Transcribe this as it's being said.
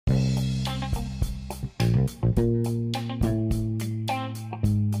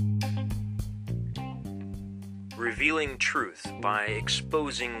Revealing truth by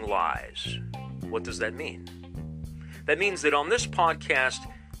exposing lies. What does that mean? That means that on this podcast,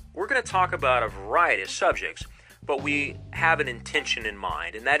 we're going to talk about a variety of subjects, but we have an intention in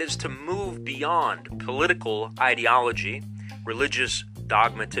mind, and that is to move beyond political ideology, religious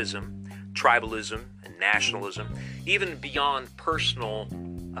dogmatism, tribalism, and nationalism, even beyond personal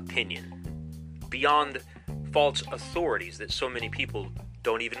opinion, beyond false authorities that so many people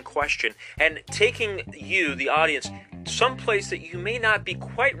don't even question, and taking you, the audience, someplace that you may not be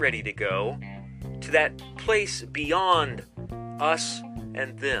quite ready to go, to that place beyond us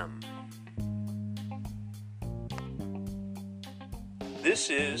and them. This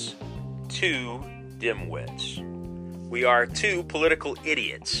is Two Dimwits. We are two political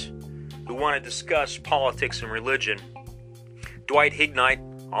idiots who want to discuss politics and religion. Dwight Hignite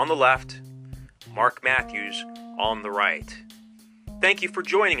on the left, Mark Matthews on the right. Thank you for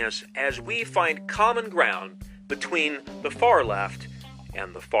joining us as we find common ground between the far left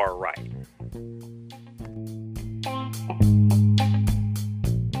and the far right.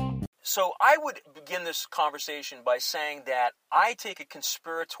 So I would begin this conversation by saying that I take a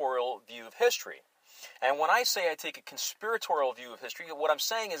conspiratorial view of history. And when I say I take a conspiratorial view of history, what I'm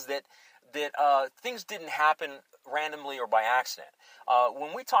saying is that things didn't happen randomly or by accident.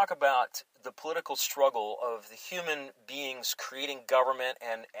 When we talk about the political struggle of the human beings creating government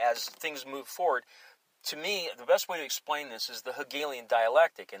and as things move forward, to me, the best way to explain this is the Hegelian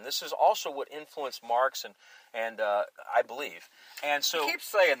dialectic, and this is also what influenced Marx and I believe. And so, you keep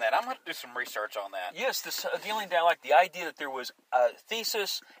saying that. I'm going to do some research on that. Yes, this Hegelian dialectic, the idea that there was a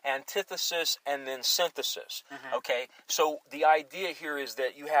thesis, antithesis, and then synthesis. Mm-hmm. Okay, so the idea here is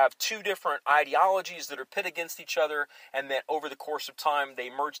that you have two different ideologies that are pit against each other, and that over the course of time they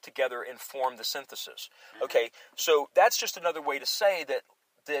merge together and form the synthesis. Mm-hmm. Okay, so that's just another way to say that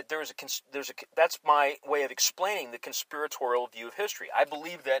that's my way of explaining the conspiratorial view of history. I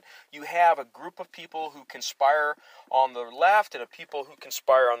believe that you have a group of people who conspire on the left and a people who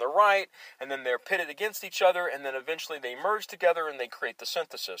conspire on the right, and then they're pitted against each other, and then eventually they merge together and they create the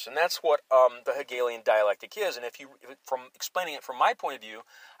synthesis. And that's what the Hegelian dialectic is. And from explaining it from my point of view,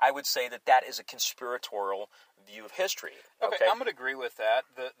 I would say that is a conspiratorial view of history. Okay, I'm going to agree with that.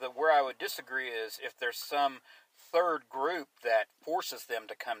 The where I would disagree is if there's some third group that forces them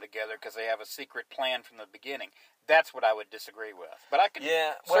to come together because they have a secret plan from the beginning. That's what I would disagree with. But I can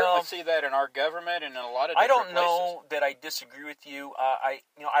certainly see that in our government and in a lot of different places. I don't know that I disagree with you. I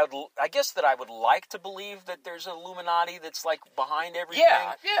guess that I would like to believe that there's an Illuminati that's like behind everything.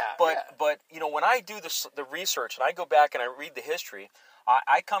 But when I do the research and I go back and I read the history,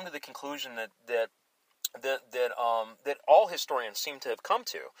 I come to the conclusion that all historians seem to have come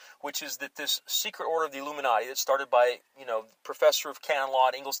to, which is that this secret order of the Illuminati that started by, professor of canon law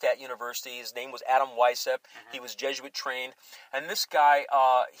at Ingolstadt University, his name was Adam Weishaupt, he was Jesuit trained, and this guy,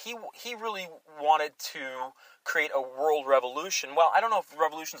 he really wanted to create a world revolution. Well, I don't know if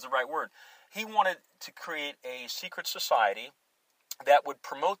revolution is the right word. He wanted to create a secret society that would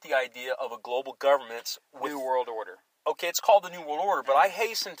promote the idea of a global government with New World Order. Okay, it's called the New World Order, but I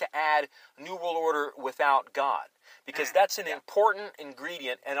hasten to add New World Order without God, because that's an important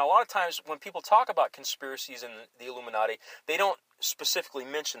ingredient. And a lot of times when people talk about conspiracies in the Illuminati, they don't specifically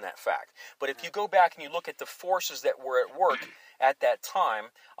mention that fact. But if you go back and you look at the forces that were at work at that time,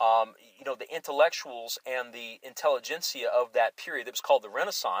 the intellectuals and the intelligentsia of that period, that was called the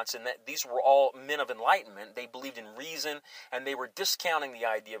Renaissance, and that these were all men of enlightenment. They believed in reason, and they were discounting the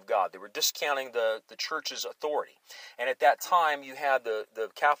idea of God. They were discounting the church's authority. And at that time, you had the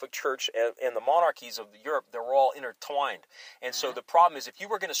Catholic Church and the monarchies of Europe. They were all intertwined. And so the problem is, if you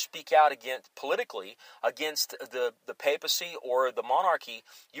were going to speak out politically against the papacy or the monarchy,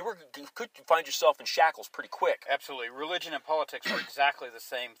 you could find yourself in shackles pretty quick. Absolutely. Religion and politics were exactly the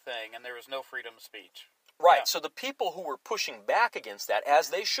same thing, and there was no freedom of speech. Right. Yeah. So the people who were pushing back against that, as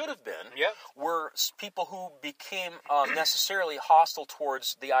they should have been, were people who became necessarily hostile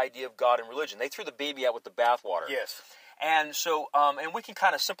towards the idea of God and religion. They threw the baby out with the bathwater. Yes. And so, and we can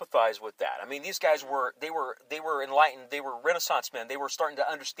kind of sympathize with that. I mean, these guys were enlightened. They were Renaissance men. They were starting to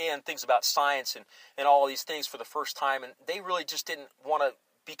understand things about science and all these things for the first time. And they really just didn't want to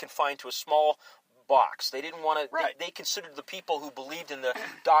be confined to a small box. They didn't want to. Right. They considered the people who believed in the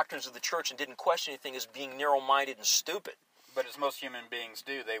doctrines of the church and didn't question anything as being narrow-minded and stupid. But as most human beings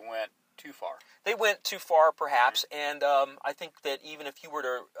do, they went too far. They went too far, perhaps, and I think that even if you were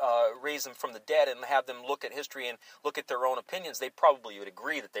to raise them from the dead and have them look at history and look at their own opinions, they probably would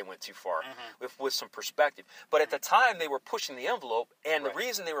agree that they went too far with some perspective. But at the time, they were pushing the envelope, and the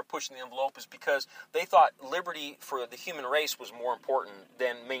reason they were pushing the envelope is because they thought liberty for the human race was more important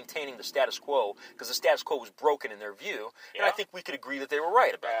than maintaining the status quo, because the status quo was broken in their view, and I think we could agree that they were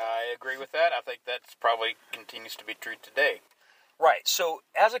right about that. I agree with that. I think that's probably continues to be true today. Right. So,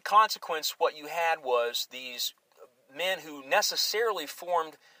 as a consequence, what you had was these men who necessarily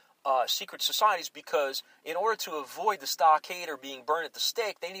formed secret societies because in order to avoid the stockade or being burned at the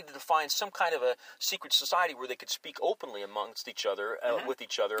stake, they needed to find some kind of a secret society where they could speak openly amongst each other, with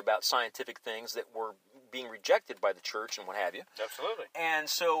each other about scientific things that were being rejected by the church and what have you. Absolutely. And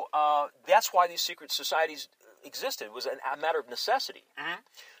so that's why these secret societies existed. It was a matter of necessity.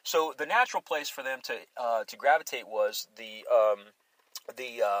 So the natural place for them to gravitate was the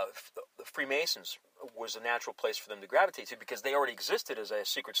Freemasons was a natural place for them to gravitate to because they already existed as a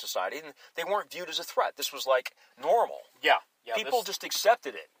secret society and they weren't viewed as a threat. This was like normal. Yeah. People just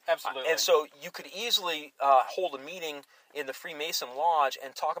accepted it. Absolutely. And so you could easily hold a meeting in the Freemason Lodge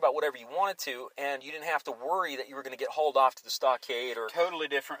and talk about whatever you wanted to, and you didn't have to worry that you were going to get hauled off to the stockade or... Totally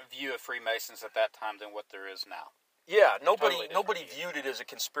different view of Freemasons at that time than what there is now. Yeah, nobody viewed it as a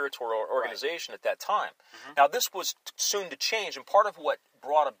conspiratorial organization at that time. Now, this was soon to change, and part of what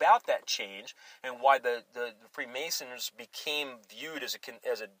brought about that change and why the Freemasons became viewed as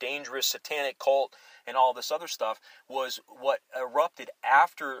a dangerous satanic cult and all this other stuff was what erupted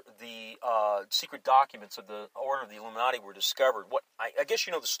after the secret documents of the Order of the Illuminati were discovered. I guess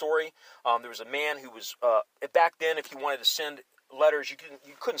you know the story. There was a man who was back then, if you wanted to send letters, you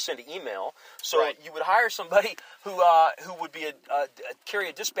couldn't send an email, so you would hire somebody who would be carry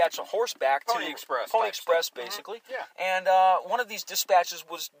a dispatch on horseback to Pony Express, basically. And one of these dispatches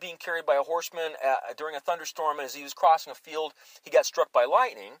was being carried by a horseman during a thunderstorm, and as he was crossing a field, he got struck by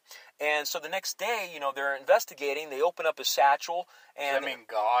lightning. And so the next day, they're investigating. They open up his satchel, and I mean,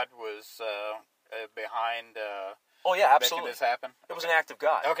 God was behind. Oh yeah, absolutely. Making this happen. It was an act of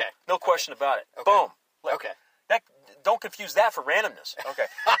God. Okay, no question about it. Okay. Boom. Okay. Don't confuse that for randomness. Okay,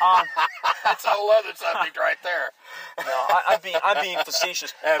 that's a whole other subject right there. No, I'm being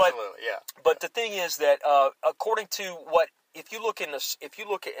facetious. Absolutely, But the thing is that according to what, if you look at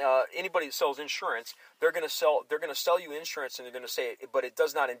anybody that sells insurance, they're going to sell you insurance, and they're going to say, but it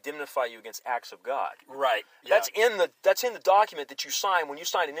does not indemnify you against acts of God. Right. Yeah. That's in the document that you sign when you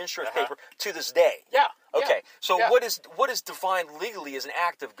sign an insurance paper to this day. Yeah. Okay, so what is defined legally as an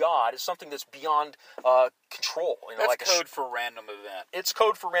act of God is something that's beyond control. That's like code for random event. It's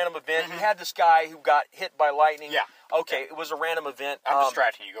code for random event. You had this guy who got hit by lightning. Yeah. Okay, it was a random event. I'm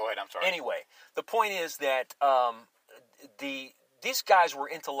distracting you. Go ahead. I'm sorry. Anyway, the point is that these guys were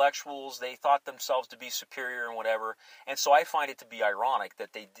intellectuals. They thought themselves to be superior and whatever. And so I find it to be ironic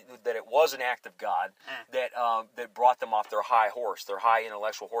that that it was an act of God that brought them off their high horse, their high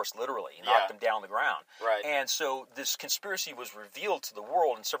intellectual horse, literally, knocked them down the ground. Right. And so this conspiracy was revealed to the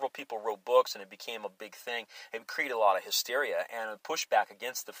world, and several people wrote books, and it became a big thing. It created a lot of hysteria and a pushback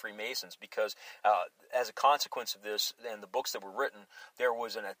against the Freemasons because as a consequence of this and the books that were written, there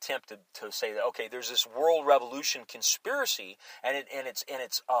was an attempt to say that, okay, there's this world revolution conspiracy, and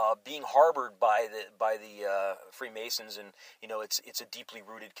it's being harbored by the Freemasons, and it's a deeply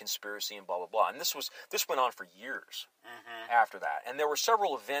rooted conspiracy and blah blah blah. And this went on for years after that, and there were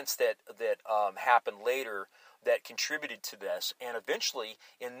several events that happened later that contributed to this, and eventually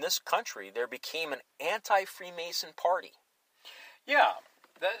in this country there became an anti-Freemason party. Yeah.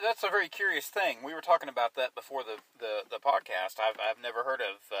 That's a very curious thing. We were talking about that before the podcast. I've never heard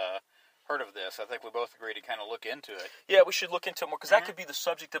of this. I think we both agree to kind of look into it. Yeah, we should look into it more, because that could be the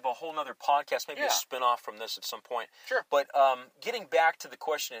subject of a whole other podcast, maybe a spin-off from this at some point. Sure. But getting back to the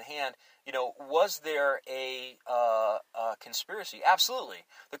question at hand, was there a conspiracy? Absolutely.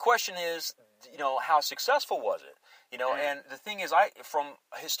 The question is, how successful was it? And the thing is, from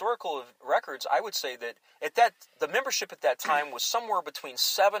historical records, I would say that the membership at that time was somewhere between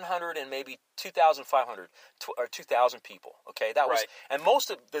 700 and maybe 2,500 or 2,000 people. Okay, that was, and most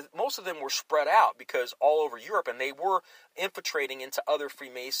of them were spread out because all over Europe, and they were infiltrating into other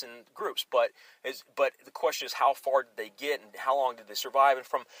Freemason groups. But the question is, how far did they get, and how long did they survive? And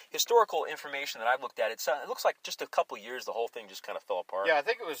from historical information that I've looked at, it looks like just a couple of years the whole thing just kind of fell apart. Yeah, I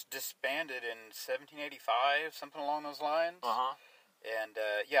think it was disbanded in 1785, something along those lines. And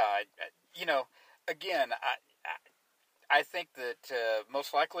I think that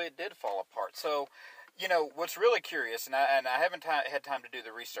most likely it did fall apart. So, what's really curious, and I haven't had time to do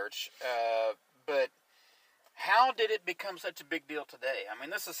the research, but How did it become such a big deal today? I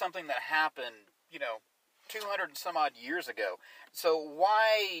mean, this is something that happened, 200 and some odd years ago. So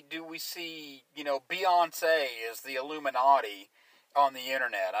why do we see, Beyonce is the Illuminati on the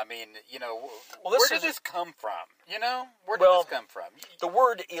internet? I mean, well, where did this come from? Where did this come from? The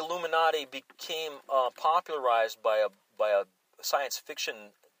word Illuminati became popularized by a science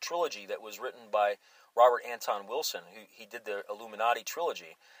fiction trilogy that was written by Robert Anton Wilson. He did the Illuminati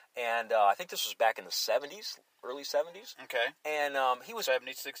trilogy, and I think this was back in the 70s, early 70s. Okay. And he was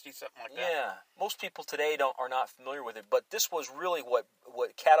 70s, 60s, something like that. Yeah, most people today are not familiar with it, but this was really what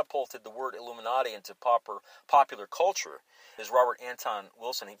catapulted the word Illuminati into popular culture. Is Robert Anton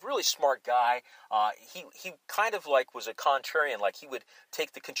Wilson. He's a really smart guy. He kind of like was a contrarian, like he would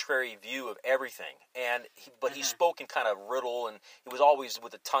take the contrary view of everything, but he spoke in kind of riddle, and he was always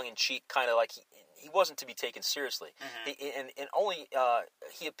with a tongue in cheek, kind of like he wasn't to be taken seriously.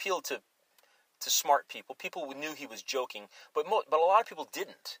 He appealed to smart people. People knew he was joking, but a lot of people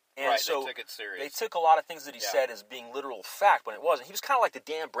didn't. And right, so they took it serious. They took a lot of things that he said as being literal fact when it wasn't. He was kind of like the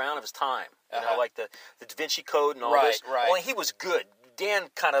Dan Brown of his time, like the Da Vinci Code and all this. Right. Only he was good. Dan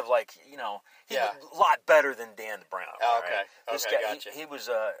kind of like, he was a lot better than Dan Brown. Oh, okay. Right? This okay, guy, gotcha. he was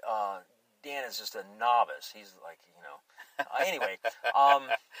Dan is just a novice. He's like, anyway.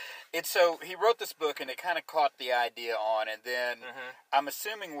 And so he wrote this book, and it kind of caught the idea on, and then I'm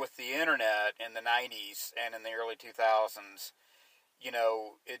assuming with the internet in the 90s and in the early 2000s,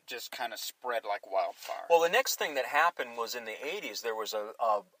 it just kind of spread like wildfire. Well, the next thing that happened was in the 80s, there was a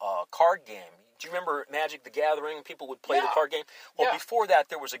card game. Do you remember Magic the Gathering? People would play the card game? Well, before that,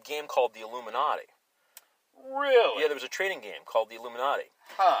 there was a game called the Illuminati. Really? Yeah, there was a trading game called the Illuminati.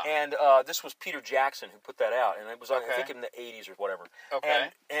 Huh. And this was Peter Jackson who put that out, and it was, I think, in the 80s or whatever. Okay.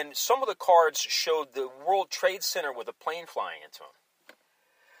 And some of the cards showed the World Trade Center with a plane flying into them.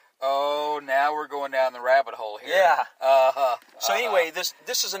 Oh, now we're going down the rabbit hole here. Yeah. So anyway,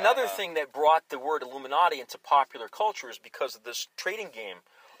 this is another thing that brought the word Illuminati into popular culture is because of this trading game,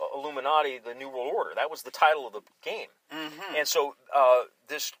 Illuminati, the New World Order. That was the title of the game. Mm-hmm. And so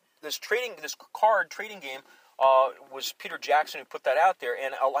this card trading game was Peter Jackson who put that out there,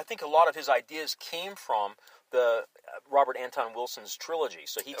 and I think a lot of his ideas came from the Robert Anton Wilson's trilogy.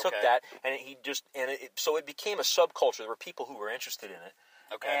 So he took that, and so it became a subculture. There were people who were interested in it.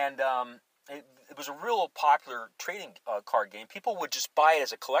 Okay. And it was a real popular trading card game. People would just buy it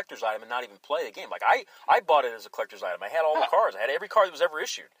as a collector's item and not even play the game. Like I bought it as a collector's item. I had all the cards. I had every card that was ever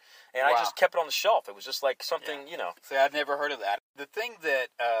issued, and I just kept it on the shelf. It was just like something, See, I'd never heard of that. The thing that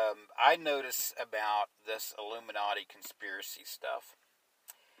I notice about this Illuminati conspiracy stuff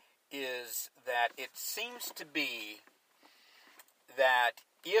is that it seems to be that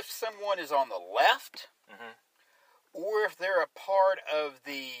if someone is on the left, or if they're a part of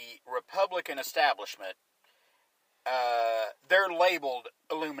the Republican establishment, they're labeled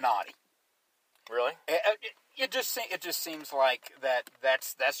Illuminati. Really? It just seems like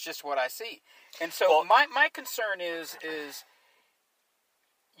that's just what I see. And so my concern is it's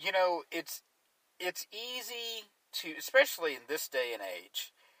easy to, especially in this day and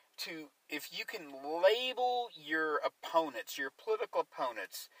age, if you can label your opponents, your political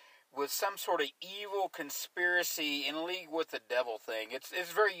opponents, with some sort of evil conspiracy in league with the devil thing,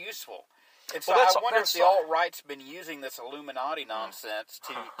 it's very useful. And so I wonder if the alt-right's been using this Illuminati nonsense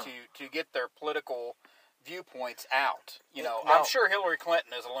to get their political viewpoints out. I'm sure Hillary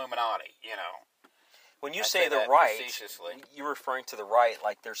Clinton is Illuminati, When you say the right, you're referring to the right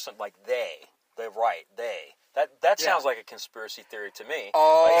like there's some, like the right, they. That sounds like a conspiracy theory to me.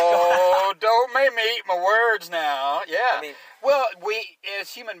 Oh, don't make me eat my words now. Yeah. I mean, well, we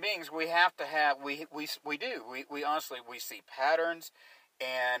as human beings, we have to have we honestly see patterns,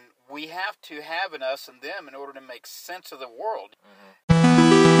 and we have to have an us and them in order to make sense of the world.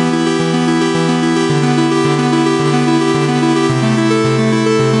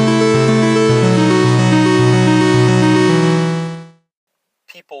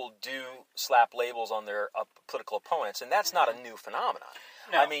 People do slap labels on their political opponents, and that's not a new phenomenon.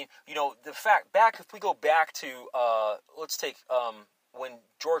 No. I mean, the fact if we go back to let's take when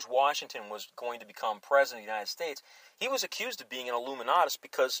George Washington was going to become president of the United States, he was accused of being an Illuminatist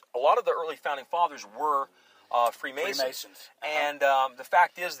because a lot of the early founding fathers were Freemasons. And the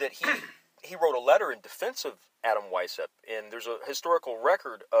fact is that he wrote a letter in defense of Adam Weishaupt, and there's a historical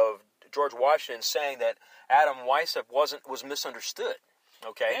record of George Washington saying that Adam Weishaupt was misunderstood.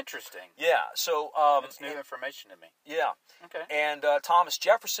 Okay. Interesting. Yeah. So That's new information to me. yeah. Okay. And Thomas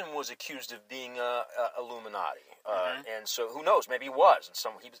Jefferson was accused of being Illuminati, and so who knows? Maybe he was.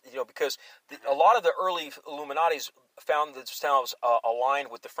 And because a lot of the early Illuminatis found themselves aligned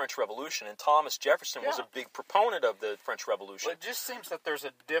with the French Revolution, and Thomas Jefferson was a big proponent of the French Revolution. Well, it just seems that there's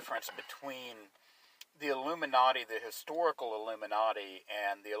a difference between the Illuminati, the historical Illuminati,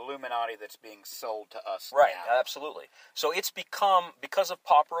 and the Illuminati that's being sold to us Right, now. absolutely. So it's become, because of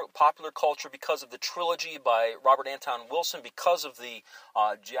popular culture, because of the trilogy by Robert Anton Wilson, because of the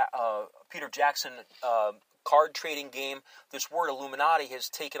Peter Jackson card trading game, this word Illuminati has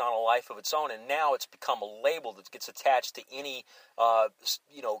taken on a life of its own, and now it's become a label that gets attached to any,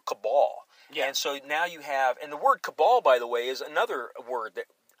 cabal. Yeah. And so now you have, and the word cabal, by the way, is another word that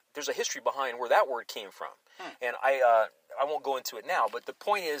there's a history behind where that word came from. And I won't go into it now, but the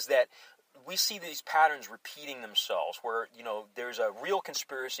point is that we see these patterns repeating themselves where, there's a real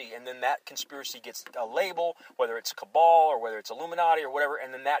conspiracy, and then that conspiracy gets a label, whether it's cabal or whether it's Illuminati or whatever,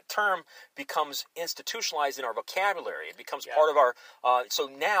 and then that term becomes institutionalized in our vocabulary. It becomes part of our, so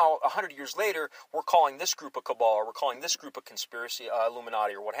now, 100 years later, we're calling this group a cabal, or we're calling this group a conspiracy,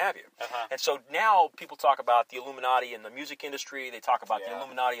 Illuminati, or what have you. And so now people talk about the Illuminati in the music industry, they talk about the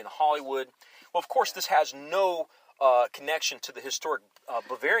Illuminati in Hollywood. Well, of course, this has no connection to the historic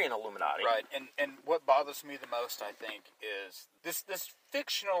Bavarian Illuminati. Right, and what bothers me the most, I think, is this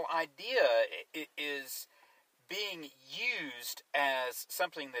fictional idea is being used as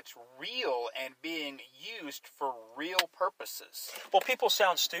something that's real and being used for real purposes. Well, people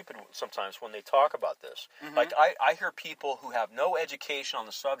sound stupid sometimes when they talk about this. Like, I hear people who have no education on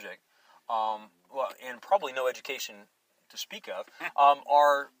the subject, and probably no education to speak of,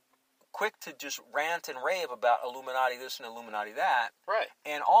 are quick to just rant and rave about Illuminati this and Illuminati that. Right.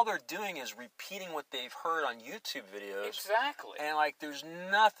 And all they're doing is repeating what they've heard on YouTube videos. Exactly. And, there's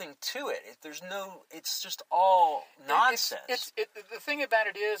nothing to it. It's just all nonsense. The thing about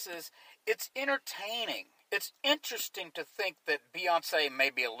it is it's entertaining. It's interesting to think that Beyonce may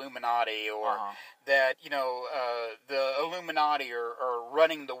be Illuminati, or that, the Illuminati are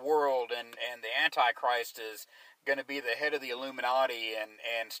running the world, and the Antichrist is going to be the head of the Illuminati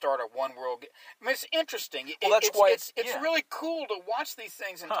and start a one world. I mean, it's interesting. Well, that's why it's really cool to watch these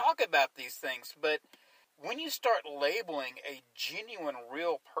things and talk about these things. But when you start labeling a genuine,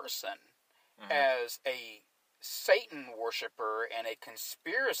 real person as a Satan worshiper and a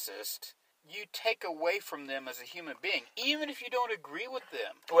conspiracist, you take away from them as a human being, even if you don't agree with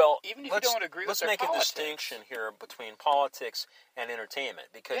them. Well, even if you don't agree with their let's make politics. a distinction here between politics and entertainment,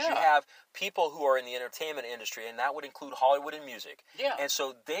 because you have people who are in the entertainment industry, and that would include Hollywood and music. Yeah. And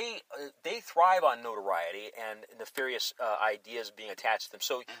so they thrive on notoriety and nefarious ideas being attached to them.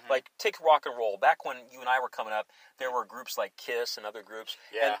 So, take rock and roll. Back when you and I were coming up, there were groups like Kiss and other groups.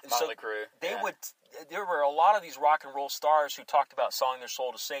 Yeah, and Motley Crue. There were a lot of these rock and roll stars who talked about selling their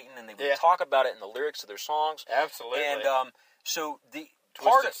soul to Satan, and they would talk about it in the lyrics of their songs. Absolutely. And so the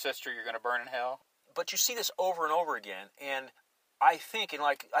Twisted Sister, you're going to burn in hell. But you see this over and over again, and I think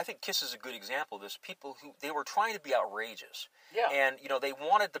Kiss is a good example of this. People who they were trying to be outrageous. Yeah. And, they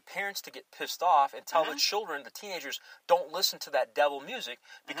wanted the parents to get pissed off and tell the children, the teenagers, don't listen to that devil music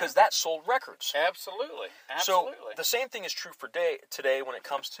because that sold records. Absolutely. So the same thing is true for today when it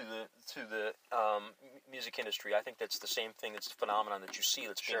comes to the music industry. I think that's the same thing. It's a phenomenon that you see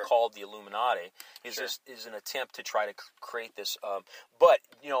that's being called the Illuminati is an attempt to try to create this. But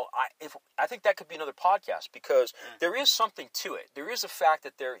I think that could be another podcast because there is something to it. There is a fact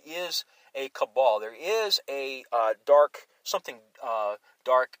that there is a cabal. There is a dark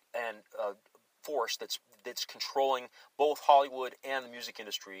and force that's controlling both Hollywood and the music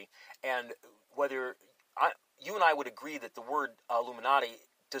industry. And whether you and I would agree that the word Illuminati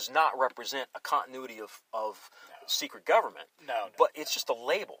does not represent a continuity of secret government. No. But it's just a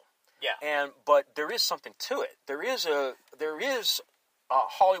label. Yeah. But there is something to it. There is a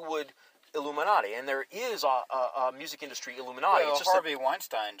Hollywood Illuminati, and there is a music industry Illuminati. Well, it's just Harvey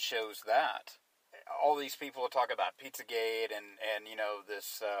Weinstein shows that. All these people talk about Pizzagate and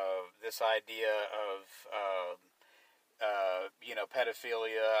this idea of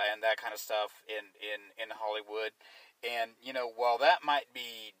pedophilia and that kind of stuff in Hollywood. And while that might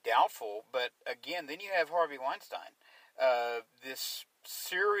be doubtful, but again, then you have Harvey Weinstein, this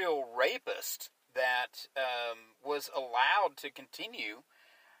serial rapist that was allowed to continue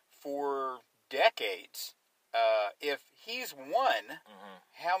for decades. If he's one,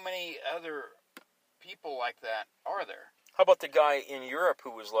 how many other people like that are there? How about the guy in Europe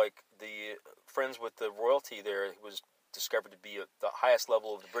who was like the friends with the royalty there? He was discovered to be the highest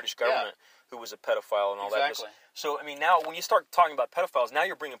level of the British government, who was a pedophile and all that. So, I mean, now when you start talking about pedophiles, now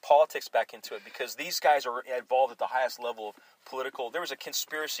you're bringing politics back into it, because these guys are involved at the highest level of political. There was a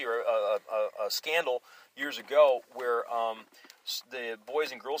conspiracy or a scandal years ago where the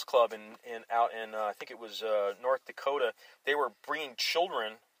Boys and Girls Club out in I think it was North Dakota, they were bringing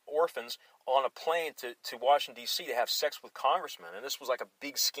children, orphans, on a plane to Washington, D.C. to have sex with congressmen, and this was like a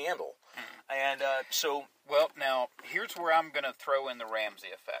big scandal. And so... Well, now, here's where I'm going to throw in the Ramsey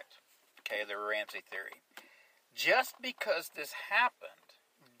effect, okay, the Ramsey theory. Just because this happened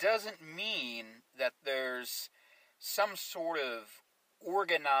doesn't mean that there's some sort of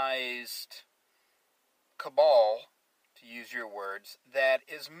organized cabal, to use your words, that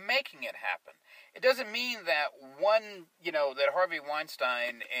is making it happen. It doesn't mean that that Harvey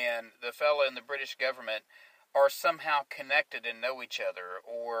Weinstein and the fellow in the British government are somehow connected and know each other,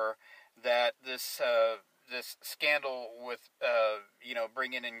 or that this scandal with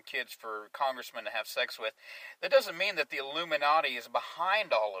bringing in kids for congressmen to have sex with, that doesn't mean that the Illuminati is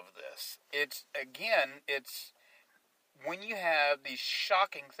behind all of this. It's when you have these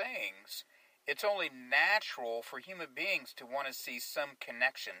shocking things, it's only natural for human beings to want to see some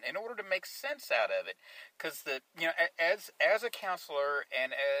connection in order to make sense out of it. Because as a counselor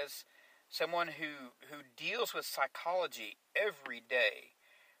and as someone who deals with psychology every day,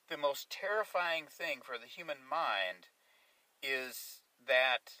 the most terrifying thing for the human mind is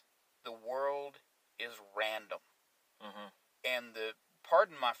that the world is random. Mm-hmm. And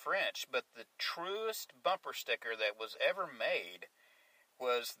pardon my French, but the truest bumper sticker that was ever made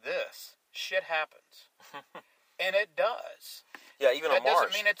was this: shit happens. And it does. Yeah, even on Mars. That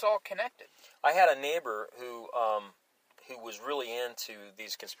doesn't mean it's all connected. I had a neighbor who was really into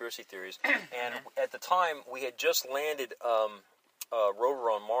these conspiracy theories, and at the time we had just landed a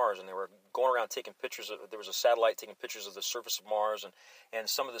rover on Mars, and they were going around taking pictures. There was a satellite taking pictures of the surface of Mars, and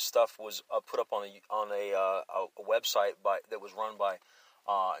some of the stuff was put up on a website that was run by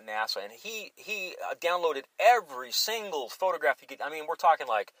NASA, and he downloaded every single photograph he could. I mean, we're talking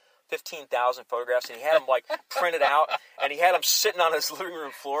like 15,000 photographs, and he had them like printed out, and he had them sitting on his living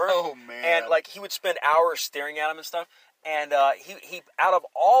room floor. Oh man! And like he would spend hours staring at them and stuff. And he out of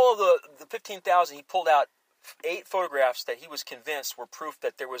all of the 15,000, he pulled out 8 photographs that he was convinced were proof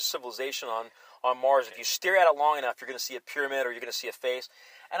that there was civilization on Mars. If you stare at it long enough, you're going to see a pyramid or you're going to see a face.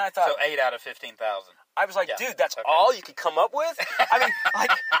 And I thought, so 8 out of 15,000. I was like, dude, that's all you could come up with? I mean, like,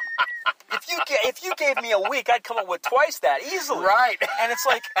 if you gave me a week, I'd come up with twice that easily. Right. And it's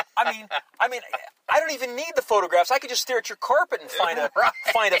like, I mean, I don't even need the photographs. I could just stare at your carpet and find a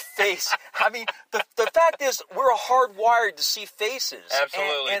face. I mean, the fact is, we're hardwired to see faces.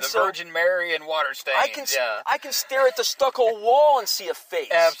 Absolutely. And the Virgin Mary and water stains. I can stare at the stucco wall and see a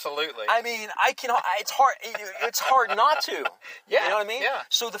face. Absolutely. I mean, I can. It's hard not to. Yeah. You know what I mean? Yeah.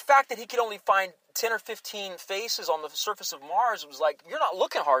 So the fact that he could only find 10 or 15 faces on the surface of Mars was like, you're not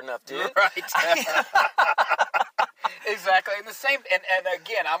looking hard enough, dude. Right. Exactly. And the same, and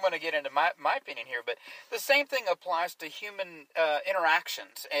again, I'm going to get into my opinion here, but the same thing applies to human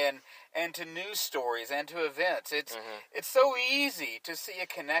interactions and to news stories and to events. It's so easy to see a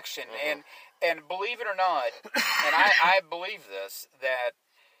connection, and believe it or not, and I believe this, that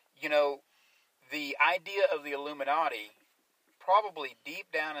the idea of the Illuminati, probably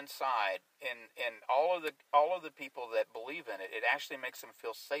deep down inside, in all of the people that believe in it, it actually makes them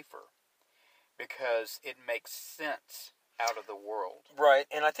feel safer, because it makes sense out of the world. Right,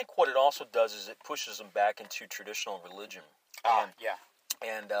 and I think what it also does is it pushes them back into traditional religion.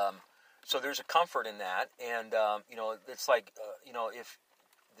 And so there's a comfort in that, and it's like if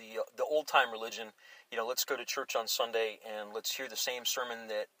the old time religion, let's go to church on Sunday and let's hear the same sermon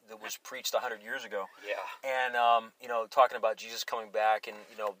that was preached 100 years ago. Yeah. And talking about Jesus coming back and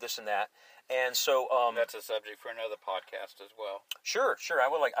this and that. And so that's a subject for another podcast as well. Sure. I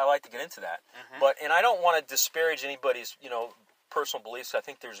like to get into that. But I don't want to disparage anybody's personal beliefs. I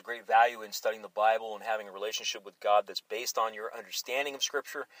think there's great value in studying the Bible and having a relationship with God that's based on your understanding of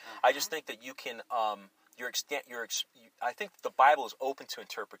Scripture. I just think that you can I think the Bible is open to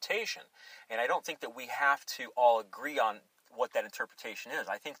interpretation, and I don't think that we have to all agree on what that interpretation is.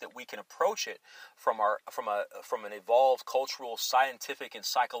 I think that we can approach it from an evolved, cultural, scientific, and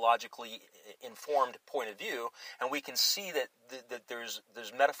psychologically informed point of view, and we can see that there's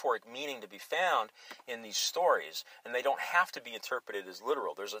metaphoric meaning to be found in these stories, and they don't have to be interpreted as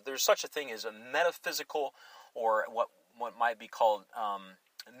literal. There's such a thing as a metaphysical, or what might be called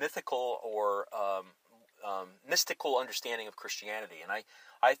mythical or mystical understanding of Christianity, and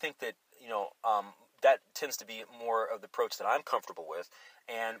I think that that tends to be more of the approach that I'm comfortable with.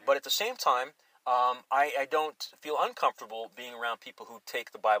 But at the same time, I don't feel uncomfortable being around people who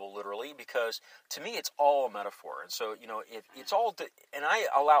take the Bible literally, because to me it's all a metaphor. And so, if it's all, and I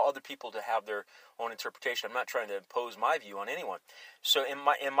allow other people to have their own interpretation. I'm not trying to impose my view on anyone. So,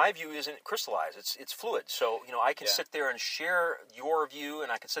 and my view isn't crystallized. It's fluid. So, I can sit there and share your view,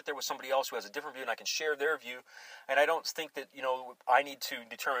 and I can sit there with somebody else who has a different view, and I can share their view. And I don't think that I need to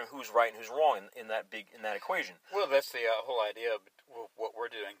determine who's right and who's wrong in that equation. Well, that's the whole idea of what we're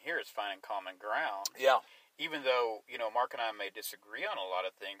doing here is finding common ground. Yeah. Even though Mark and I may disagree on a lot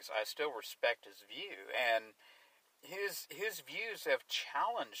of things, I still respect his view, and his views have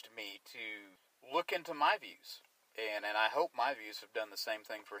challenged me to look into my views, and I hope my views have done the same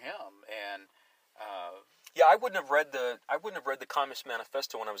thing for him. And yeah, I wouldn't have read the Communist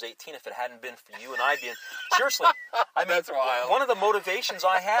Manifesto when I was 18 if it hadn't been for you and I being seriously. I mean, that's wild. One of the motivations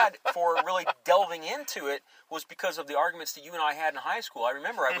I had for really delving into it was because of the arguments that you and I had in high school. I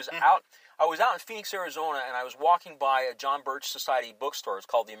remember I was out in Phoenix, Arizona, and I was walking by a John Birch Society bookstore. It's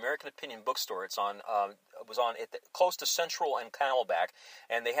called the American Opinion Bookstore. It's close to Central and Camelback,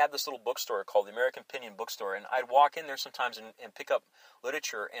 and they had this little bookstore called the American Opinion Bookstore. And I'd walk in there sometimes and pick up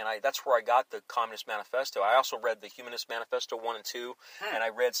literature, and that's where I got the Communist Manifesto. I also read the Humanist Manifesto 1 and 2, and I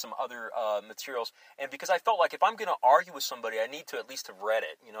read some other materials. And because I felt like if I'm going to argue with somebody, I need to at least have read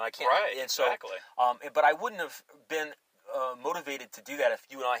it. I can't. Right. And so, exactly. But I wouldn't have been motivated to do that if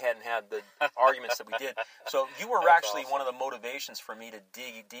you and I hadn't had the arguments that we did. So you were actually awesome. one of the motivations for me to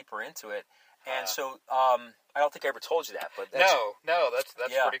dig deeper into it. And so I don't think I ever told you that, but that's, no, that's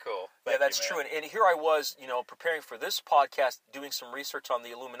pretty cool. Yeah, that's true. And here I was, preparing for this podcast, doing some research on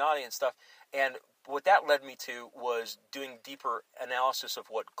the Illuminati and stuff. And what that led me to was doing deeper analysis of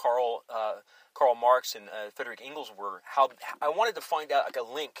what Karl Marx and Friedrich Engels were. How I wanted to find out a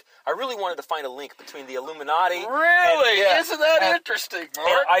link. I really wanted to find a link between the Illuminati. Really? And, isn't that interesting,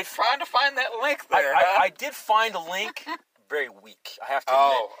 Mark? I'm trying to find that link there. I did find a link. Very weak, I have to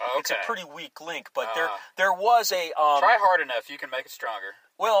admit. Okay. It's a pretty weak link, but there was a... try hard enough, you can make it stronger.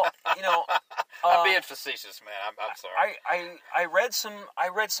 Well, I'm being facetious, man. I'm sorry. I read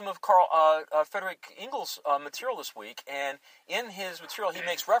some of Friedrich Engels' material this week, and in his material he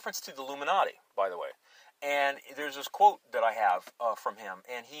makes reference to the Illuminati, by the way. And there's this quote that I have from him,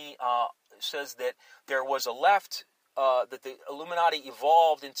 and he says that there was a left, that the Illuminati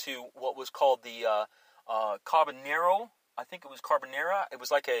evolved into what was called the Carbonero. I think it was Carbonera. It was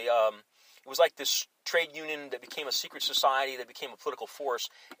like this trade union that became a secret society that became a political force,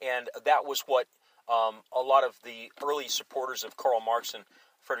 and that was what a lot of the early supporters of Karl Marx and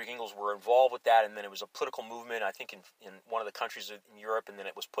Friedrich Engels were involved with that. And then it was a political movement, I think, in one of the countries in Europe, and then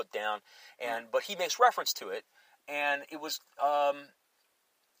it was put down. But he makes reference to it, and it was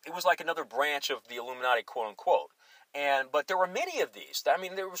like another branch of the Illuminati, quote unquote. But there were many of these. I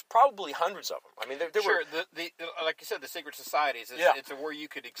mean, there was probably hundreds of them. I mean, there sure, were... the like you said, the secret societies. It's where you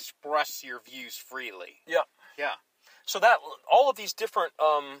could express your views freely. Yeah. Yeah. So that all of these different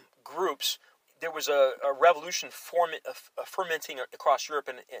groups, there was a revolution fermenting across Europe.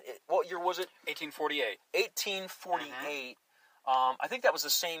 And what year was it? 1848. 1848. I think that was the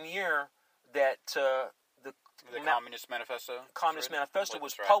same year that... The Communist Manifesto? Communist Manifesto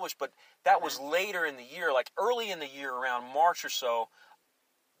was published, but that was later in the year, like early in the year, around March or so.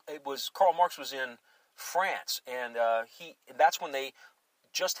 It was Karl Marx was in France, and that's when they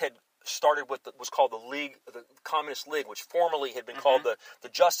just had started what was called the Communist League, which formerly had been called the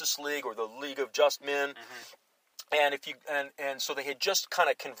Justice League or the League of Just Men. And so they had just kind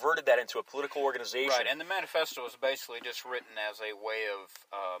of converted that into a political organization. Right, and the manifesto was basically just written as a way of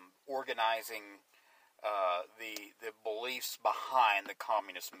organizing the beliefs behind the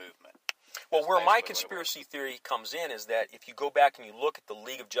communist movement. Well, where my conspiracy theory comes in is that if you go back and you look at the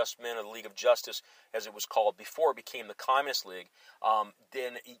League of Just Men or the League of Justice, as it was called before it became the Communist League,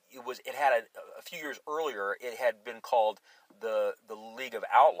 then it had a few years earlier it had been called the League of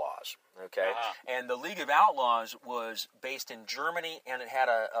Outlaws. Okay, and the League of Outlaws was based in Germany, and it had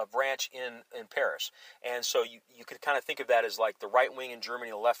a branch in Paris, and so you could kind of think of that as like the right wing in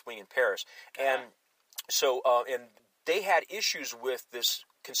Germany, the left wing in Paris, and so and they had issues with this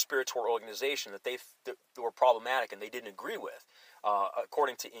conspiratorial organization that they were problematic and they didn't agree with,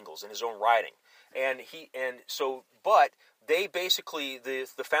 according to Engels in his own writing. But they basically,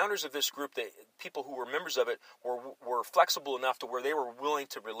 the founders of this group, the people who were members of it, were flexible enough to where they were willing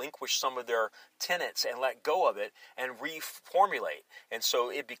to relinquish some of their tenets and let go of it and reformulate. And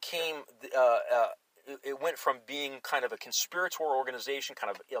so it became... it went from being kind of a conspiratorial organization,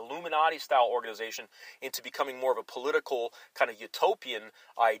 kind of Illuminati-style organization, into becoming more of a political, kind of utopian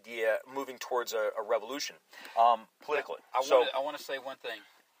idea, moving towards a revolution politically. I want to say one thing.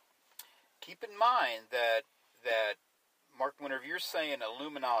 keep in mind that Mark, whenever you're saying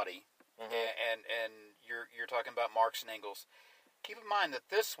Illuminati, and you're talking about Marx and Engels, keep in mind that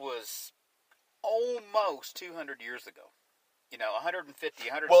this was almost 200 years ago. 150,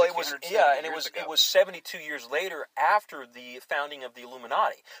 160, well, it was, and it was 72 years later after the founding of the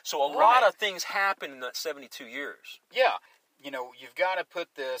Illuminati. So a lot of things happened in that 72 years. Yeah, you've got to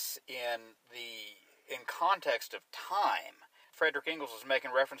put this in context of time. Frederick Engels was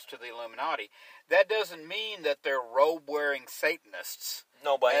making reference to the Illuminati. That doesn't mean that they're robe-wearing Satanists.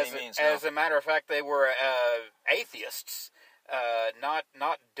 No, by any means. No. As a matter of fact, they were atheists.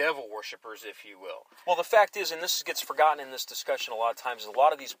 Not devil worshippers, if you will. Well, the fact is, and this gets forgotten in this discussion a lot of times, is a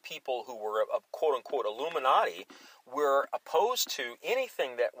lot of these people who were quote-unquote Illuminati were opposed to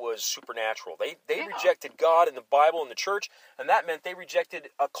anything that was supernatural. They rejected God and the Bible and the church, and that meant they rejected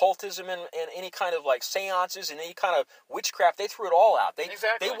occultism and any kind of like seances and any kind of witchcraft. They threw it all out. They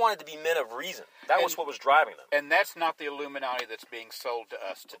wanted to be men of reason. That was what was driving them. And that's not the Illuminati that's being sold to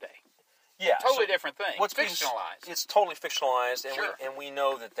us today. Yeah, totally different thing. What's fictionalized? It's totally fictionalized, and sure. we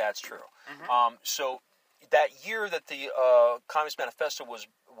know that that's true. So that year that the Communist Manifesto was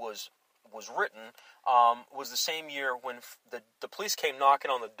written was the same year when the police came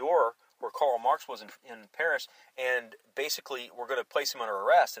knocking on the door where Karl Marx was in Paris, and basically were going to place him under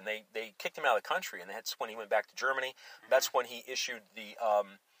arrest, and they kicked him out of the country, and that's when he went back to Germany. That's when he issued the.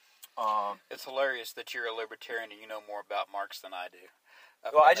 It's hilarious that you're a libertarian and you know more about Marx than I do.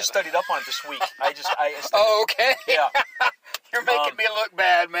 Well, I just studied up on it this week. Oh, okay. Yeah. You're making me look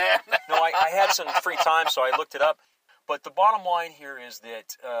bad, man. No, I had some free time, so I looked it up. But the bottom line here is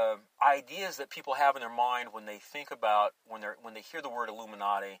that ideas that people have in their mind when they think about, when they hear the word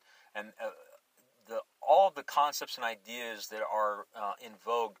Illuminati, and all of the concepts and ideas that are in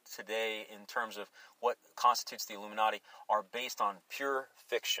vogue today in terms of what constitutes the Illuminati are based on pure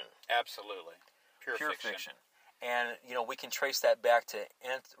fiction. Absolutely. Pure fiction. And, we can trace that back to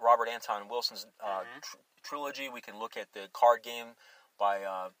Robert Anton Wilson's trilogy. We can look at the card game by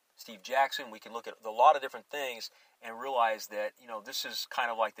Steve Jackson. We can look at a lot of different things and realize that, this is kind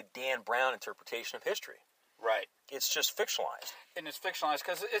of like the Dan Brown interpretation of history. Right. It's just fictionalized. And it's fictionalized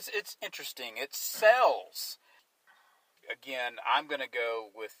because it's interesting. It sells. Again, I'm going to go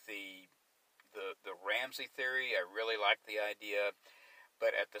with the Ramsey theory. I really like the idea.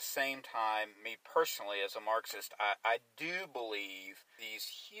 But at the same time, me personally, as a Marxist, I do believe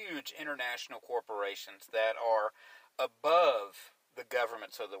these huge international corporations that are above the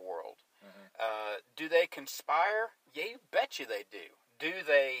governments of the world. Do they conspire? Yeah, you bet you they do.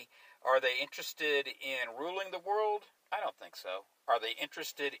 Are they interested in ruling the world? I don't think so. Are they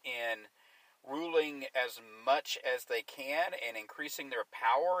interested in ruling as much as they can and increasing their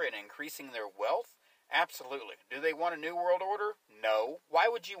power and increasing their wealth? Absolutely. Do they want a new world order? No. Why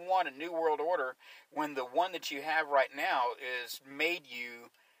would you want a new world order when the one that you have right now is made you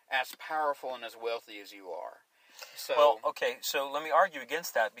as powerful and as wealthy as you are? So let me argue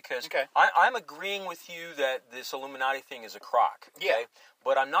against that because I'm agreeing with you that this Illuminati thing is a crock. Okay? Yeah.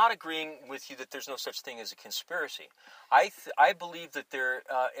 But I'm not agreeing with you that there's no such thing as a conspiracy. I believe that there,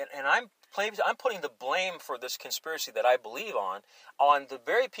 and I'm putting the blame for this conspiracy that I believe on the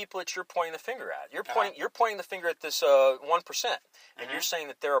very people that you're pointing the finger at. You're pointing the finger at this 1%, and you're saying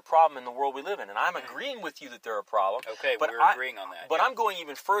that they're a problem in the world we live in, and I'm agreeing with you that they're a problem. Okay, we're agreeing on that. But I'm going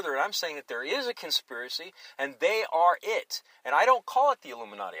even further, and I'm saying that there is a conspiracy, and they are it. And I don't call it the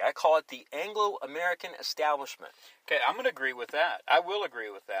Illuminati. I call it the Anglo-American establishment. Okay, I'm going to agree with that. I will agree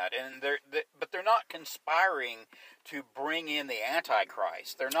with that. But they're not conspiring to bring in the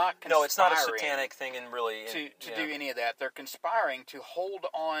Antichrist. They're not conspiring. No, it's not a satanic thing, and really to do any of that. They're conspiring to hold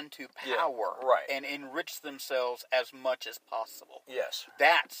on to power and enrich themselves as much as possible. Yes,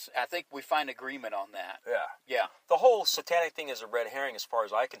 I think we find agreement on that. Yeah. The whole satanic thing is a red herring, as far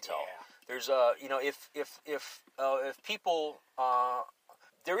as I can tell. Yeah. There's if people.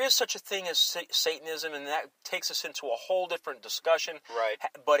 There is such a thing as Satanism, and that takes us into a whole different discussion. Right.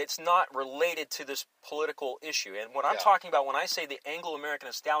 But it's not related to this political issue. And what I'm talking about when I say the Anglo-American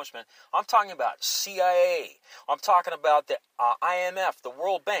establishment, I'm talking about CIA. I'm talking about the IMF, the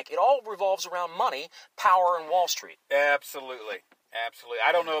World Bank. It all revolves around money, power, and Wall Street. Absolutely.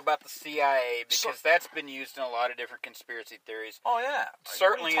 I don't know about the CIA because that's been used in a lot of different conspiracy theories. Oh, yeah.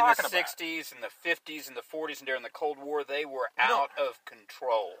 Certainly in the 60s and the 50s and the 40s and during the Cold War, they were out of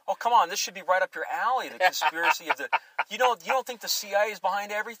control. Oh, come on. This should be right up your alley, the conspiracy of the... You don't think the CIA is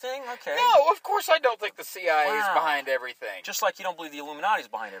behind everything? Okay. No, of course I don't think the CIA is behind everything. Just like you don't believe the Illuminati is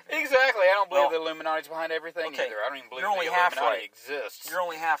behind everything. Exactly. I don't believe the Illuminati is behind everything either. I don't even believe the Illuminati exists. You're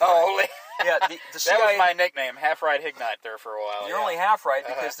only half right. Oh, yeah, the CIA... That was my nickname, Half Right Hignite, there for a while. You're only half right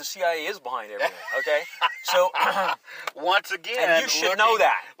because the CIA is behind everything. Okay, so once again, and you should know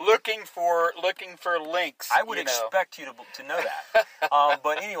that. Looking for links. I would expect you to know that.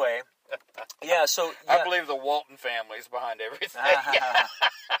 But anyway, yeah. So yeah. I believe the Walton family is behind everything.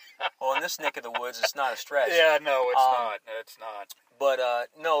 Well, in this neck of the woods, it's not a stretch. Yeah, no, it's not. It's not. But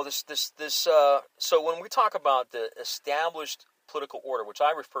no, so when we talk about the established political order, which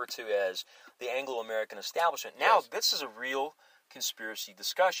I refer to as the Anglo-American establishment, now this is a real conspiracy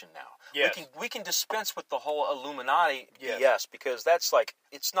discussion now. Yes. We can dispense with the whole Illuminati BS because that's like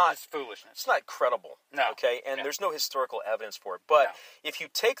it's foolishness. It's not credible. No. Okay, and there's no historical evidence for it. But if you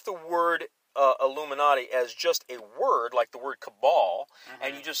take the word Illuminati as just a word, like the word cabal,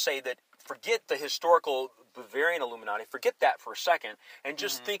 and you just say that, forget the historical Bavarian Illuminati, forget that for a second, and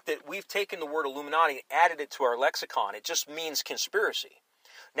just think that we've taken the word Illuminati and added it to our lexicon. It just means conspiracy.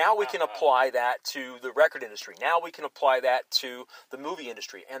 Now we can apply that to the record industry. Now we can apply that to the movie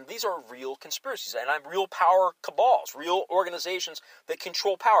industry. And these are real conspiracies. And real power cabals, real organizations that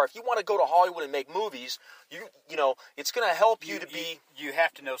control power. If you want to go to Hollywood and make movies, you know, it's going to help you to be... You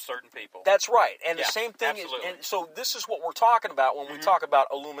have to know certain people. That's right. And the same thing absolutely. is... And so this is what we're talking about when we talk about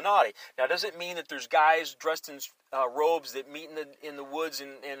Illuminati. Now, does it mean that there's guys dressed in robes that meet in the woods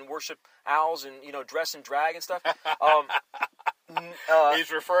and worship owls and, you know, dress in drag and stuff?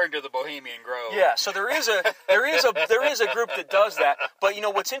 He's referring to the Bohemian Grove. Yeah, so there is a group that does that. But you know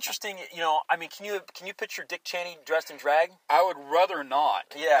what's interesting? You know, I mean, can you picture Dick Cheney dressed in drag? I would rather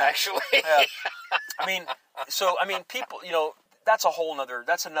not. Yeah, actually. Yeah. I mean, people. You know, that's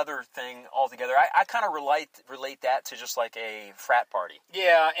another thing altogether. I kind of relate that to just like a frat party.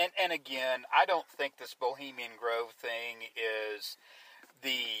 Yeah, and again, I don't think this Bohemian Grove thing is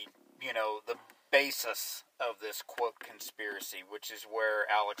the basis of this quote conspiracy, which is where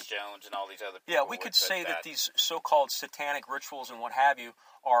Alex Jones and all these other people. Yeah, we could say that these so-called satanic rituals and what have you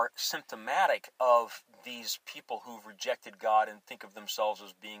are symptomatic of these people who've rejected God and think of themselves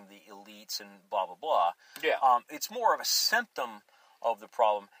as being the elites and blah blah blah. Yeah, it's more of a symptom of the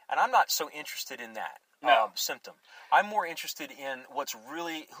problem, and I'm not so interested in that symptom. I'm more interested in what's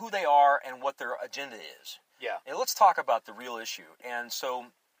really who they are and what their agenda is. Yeah, and let's talk about the real issue. And so.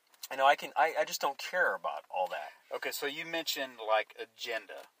 You know, I just don't care about all that. Okay, so you mentioned like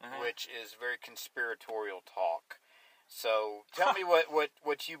agenda, which is very conspiratorial talk. So tell me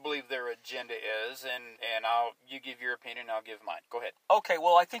what you believe their agenda is, and you give your opinion, I'll give mine. Go ahead. Okay,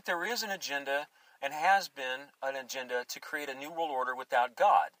 well, I think there is an agenda and has been an agenda to create a new world order without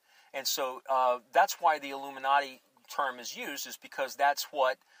God. And so that's why the Illuminati term is used, is because that's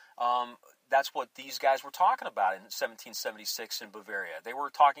what these guys were talking about in 1776 in Bavaria. They were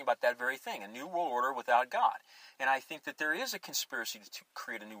talking about that very thing, a new world order without God. And I think that there is a conspiracy to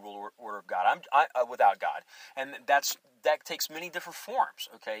create a new world order of God, without God. And that takes many different forms,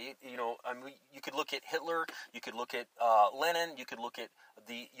 okay? You know, I mean, you could look at Hitler, you could look at Lenin, you could look at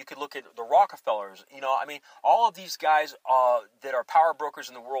the Rockefellers. You know, I mean, all of these guys that are power brokers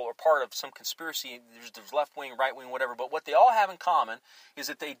in the world are part of some conspiracy. There's left wing, right wing, whatever. But what they all have in common is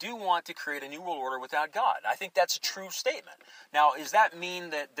that they do want to create a new world order without God. I think that's a true statement. Now, does that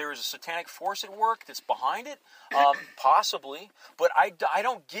mean that there is a satanic force at work that's behind it? Possibly, but I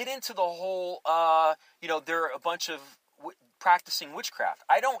don't get into the whole. There are a bunch of practicing witchcraft.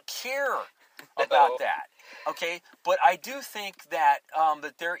 I don't care about that. Okay, but I do think that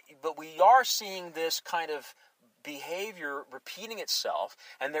but we are seeing this kind of behavior repeating itself,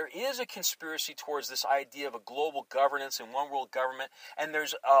 and there is a conspiracy towards this idea of a global governance and one world government, and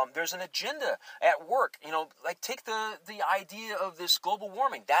there's an agenda at work. You know, like take the idea of this global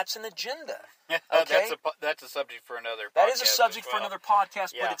warming. That's an agenda. Okay? That's a subject for another podcast. That is a subject for another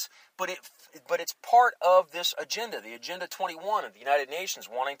podcast, yeah. but it's part of this agenda, the Agenda 21 of the United Nations,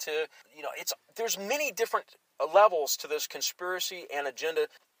 wanting to, there's many different levels to this conspiracy and agenda.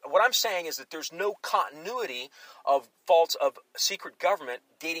 What I'm saying is that there's no continuity of secret government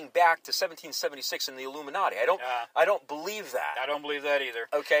dating back to 1776 in the Illuminati. I don't believe that. I don't believe that either.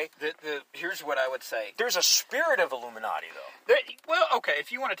 Okay. Here's what I would say. There's a spirit of Illuminati, though. Okay,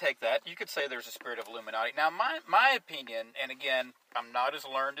 if you want to take that, you could say there's a spirit of Illuminati. Now, my opinion, and again, I'm not as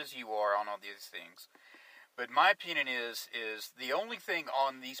learned as you are on all these things, but my opinion is the only thing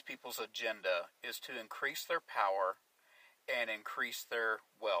on these people's agenda is to increase their power and increase their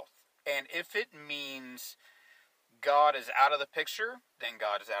wealth. And if it means God is out of the picture, then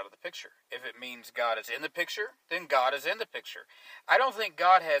God is out of the picture. If it means God is in the picture, then God is in the picture. I don't think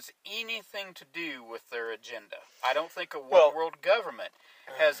God has anything to do with their agenda. I don't think a one-world government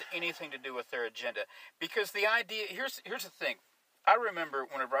has anything to do with their agenda. Because the idea, here's the thing. I remember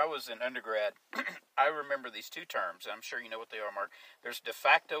whenever I was in undergrad, I remember these two terms. I'm sure you know what they are, Mark. There's de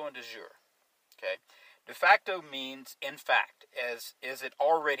facto and de jure. Okay, de facto means in fact, as it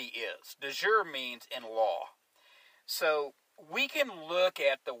already is. De jure means in law. So we can look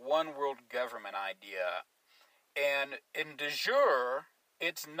at the one world government idea, and in de jure,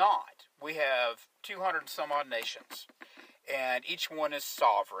 it's not. We have 200 and some odd nations, and each one is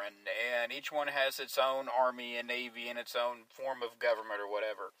sovereign, and each one has its own army and navy and its own form of government or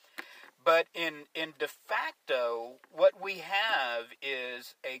whatever. But in de facto, what we have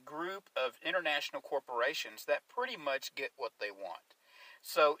is a group of international corporations that pretty much get what they want.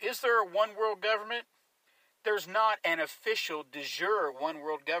 So is there a one world government? There's not an official de jure one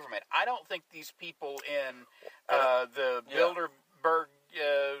world government. I don't think these people in the Bilderberg,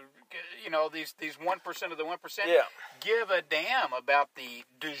 these 1% of the 1% give a damn about the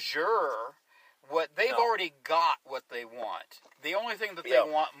de jure. What they've already got what they want. The only thing that they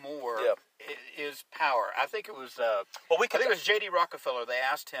want more is power. I think it was it was J.D. Rockefeller. They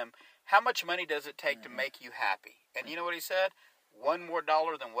asked him, how much money does it take to make you happy? And you know what he said? $1 more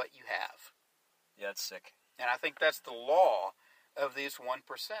than what you have. Yeah, it's sick. And I think that's the law of these 1%.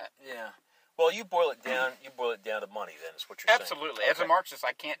 Yeah. Well, you boil it down. You boil it down to money. Then is what you're saying. Absolutely. As a Marxist,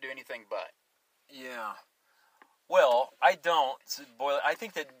 I can't do anything but. Yeah. Well, I don't. I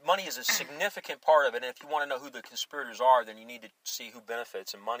think that money is a significant part of it, and if you want to know who the conspirators are, then you need to see who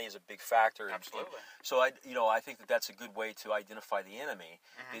benefits, and money is a big factor. Absolutely. So I think that that's a good way to identify the enemy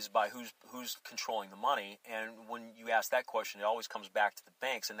is by who's controlling the money. And when you ask that question, it always comes back to the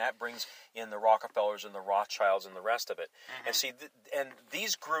banks, and that brings in the Rockefellers and the Rothschilds and the rest of it. And see, and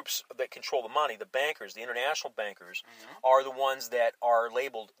these groups that control the money, the bankers, the international bankers, are the ones that are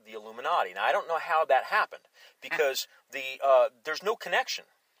labeled the Illuminati. Now, I don't know how that happened because there's no connection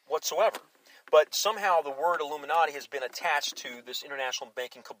whatsoever. But somehow the word Illuminati has been attached to this international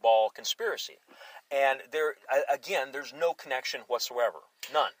banking cabal conspiracy. And there's no connection whatsoever.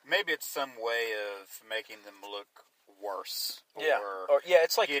 None. Maybe it's some way of making them look worse.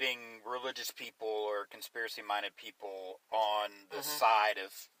 It's like getting religious people or conspiracy-minded people on the side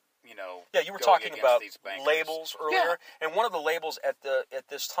of, you were talking about these bankers. Labels earlier, and one of the labels at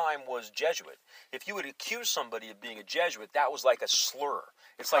this time was Jesuit. If you would accuse somebody of being a Jesuit, that was like a slur.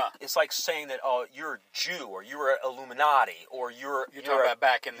 It's like saying that you're a Jew or you're an Illuminati or you're talking about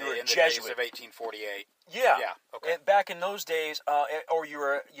back in the days of 1848. Yeah. Okay. And back in those days, or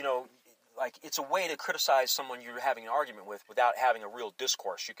you're like it's a way to criticize someone you're having an argument with without having a real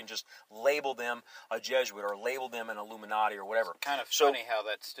discourse. You can just label them a Jesuit or label them an Illuminati or whatever. It's kind of funny how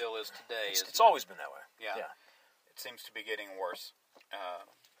that still is today. It's always been that way. Yeah. It seems to be getting worse.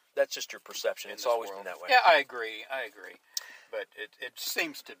 That's just your perception. It's always been that way. Yeah, I agree. But it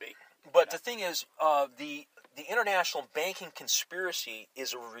seems to be. But the thing is, the international banking conspiracy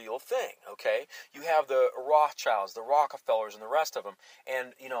is a real thing, okay? You have the Rothschilds, the Rockefellers, and the rest of them.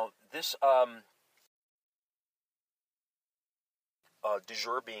 And, this de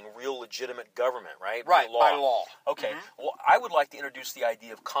jure being real legitimate government, right? Right, by law. Okay. Well, I would like to introduce the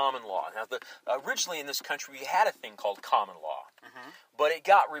idea of common law. Now, originally in this country, we had a thing called common law. But it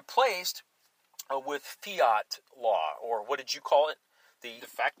got replaced with fiat law, or what did you call it? The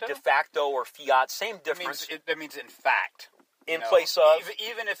de facto or fiat, same difference. That means in fact. In place of,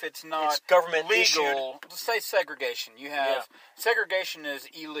 even if it's not government legal. Issued. Let's say segregation. You have segregation is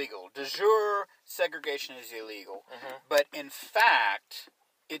illegal. De jure, segregation is illegal. But in fact,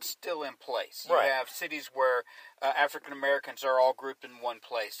 it's still in place. You have cities where African Americans are all grouped in one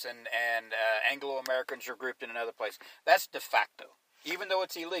place, and Anglo Americans are grouped in another place. That's de facto. Even though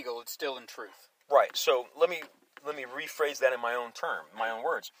it's illegal, it's still in truth. Right. So let me rephrase that in my own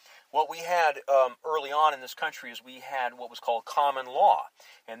words. What we had early on in this country is we had what was called common law,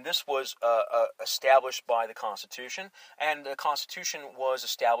 and this was established by the Constitution, and the Constitution was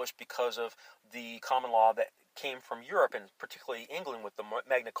established because of the common law that came from Europe, and particularly England with the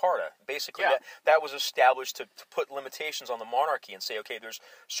Magna Carta. Basically, that was established to put limitations on the monarchy and say, okay, there's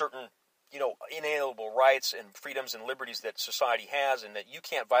certain inalienable rights and freedoms and liberties that society has, and that you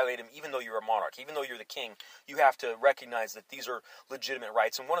can't violate them even though you're a monarch. Even though you're the king, you have to recognize that these are legitimate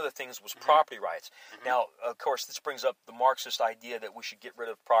rights. And one of the things was property rights. Now, of course, this brings up the Marxist idea that we should get rid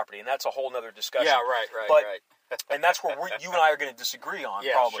of property, and that's a whole other discussion. Yeah, right. And that's where you and I are going to disagree on,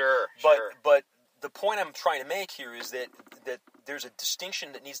 probably. Sure. But the point I'm trying to make here is that there's a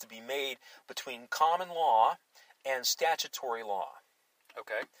distinction that needs to be made between common law and statutory law.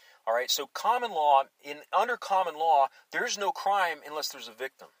 Okay. All right, so common law, under common law, there's no crime unless there's a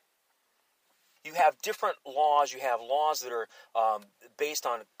victim. You have different laws. You have laws that are based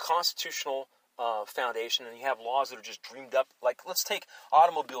on constitutional foundation, and you have laws that are just dreamed up. Like, let's take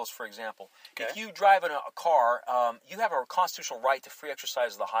automobiles, for example. Okay. If you drive in a car, you have a constitutional right to free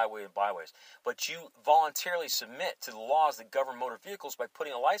exercise of the highway and byways, but you voluntarily submit to the laws that govern motor vehicles by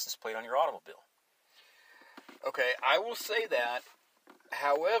putting a license plate on your automobile. Okay, I will say that.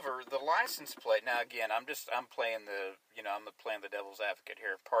 However, the license plate. Now, again, I'm playing the devil's advocate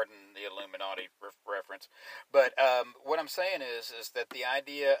here. Pardon the Illuminati reference, but what I'm saying is that the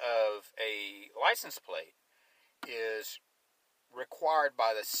idea of a license plate is required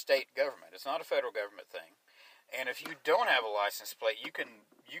by the state government. It's not a federal government thing. And if you don't have a license plate, you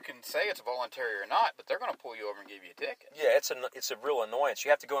can say it's voluntary or not, but they're going to pull you over and give you a ticket. Yeah, it's a real annoyance.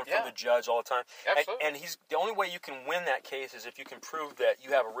 You have to go in front of the judge all the time. Absolutely. And the only way you can win that case is if you can prove that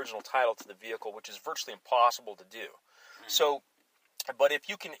you have original title to the vehicle, which is virtually impossible to do. So, but if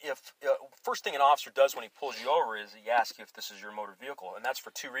first thing an officer does when he pulls you over is he asks you if this is your motor vehicle, and that's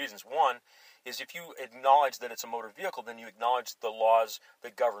for two reasons. One is if you acknowledge that it's a motor vehicle, then you acknowledge the laws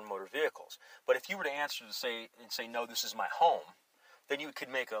that govern motor vehicles. But if you were to answer to say no, this is my home, then you could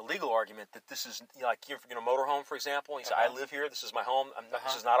make a legal argument that this is, like, you're in a motorhome, for example, and you say, I live here, this is my home,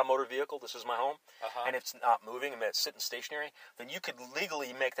 this is not a motor vehicle, this is my home, and it's not moving, it's sitting stationary, then you could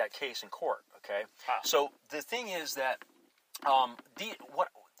legally make that case in court, okay? So the thing is that I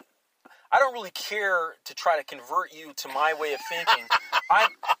don't really care to try to convert you to my way of thinking.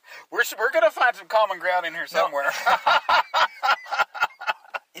 We're going to find some common ground in here somewhere.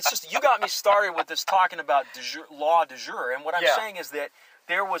 It's just, you got me started with this talking about law du jour, and what I'm saying is that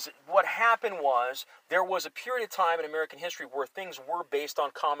what happened was there was a period of time in American history where things were based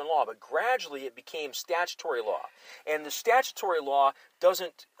on common law, but gradually it became statutory law. And the statutory law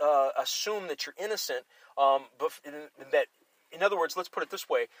doesn't assume that you're innocent, but that, in other words, let's put it this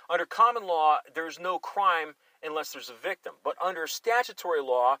way, under common law, there's no crime unless there's a victim. But under statutory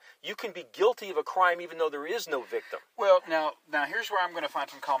law, you can be guilty of a crime even though there is no victim. Well, now here's where I'm going to find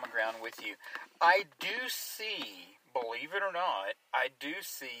some common ground with you. I do see, believe it or not, I do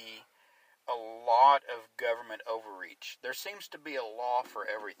see a lot of government overreach. There seems to be a law for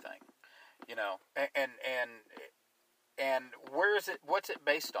everything, and where is it? What's it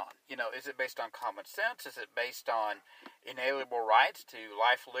based on? Is it based on common sense? Is it based on inalienable rights to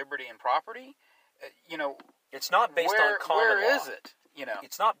life, liberty, and property? It's not based on common law. Where is it?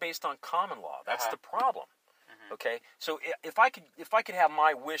 It's not based on common law. That's the problem. Okay, so if I could have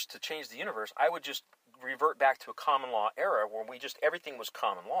my wish to change the universe, I would just revert back to a common law era where everything was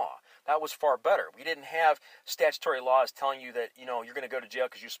common law. That was far better. We didn't have statutory laws telling you that you're going to go to jail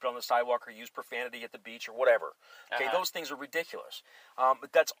because you spit on the sidewalk or use profanity at the beach or whatever. Okay, those things are ridiculous.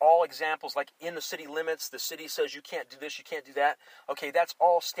 But that's all examples. Like in the city limits, the city says you can't do this, you can't do that. Okay, that's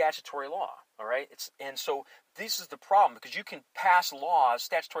all statutory law. All right, and so this is the problem, because you can pass laws,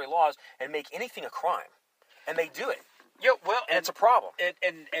 statutory laws, and make anything a crime, and they do it. Yeah, well, and it's a problem.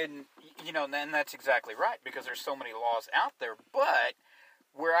 And that's exactly right, because there's so many laws out there. But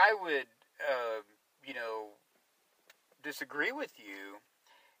where I would, disagree with you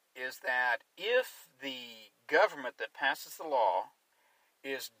is that if the government that passes the law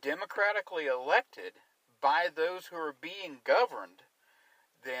is democratically elected by those who are being governed,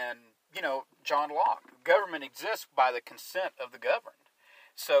 then, John Locke, government exists by the consent of the governed.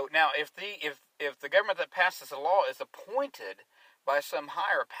 So now, if the government that passes the law is appointed by some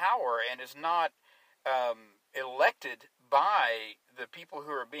higher power and is not elected by the people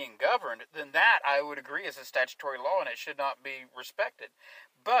who are being governed, then that, I would agree, is a statutory law and it should not be respected.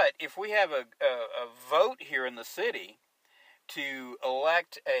 But if we have a vote here in the city to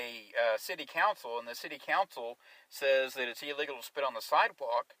elect a city council, and the city council says that it's illegal to spit on the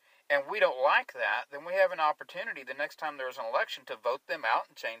sidewalk, and we don't like that, then we have an opportunity the next time there's an election to vote them out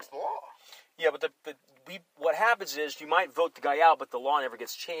and change the law. Yeah, but what happens is you might vote the guy out, but the law never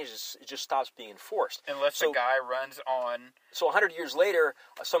gets changed. It just stops being enforced. Unless the guy runs on... So 100 years later,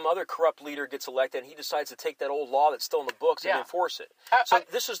 some other corrupt leader gets elected, and he decides to take that old law that's still in the books and enforce it.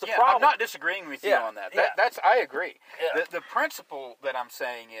 This is the problem. I'm not disagreeing with you on that. I agree. Yeah. The principle that I'm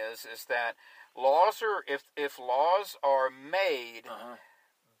saying is that laws are... If laws are made...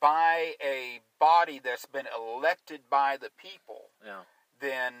 by a body that's been elected by the people,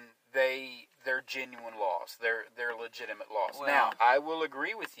 then they're genuine laws. They're legitimate laws. Well, now, I will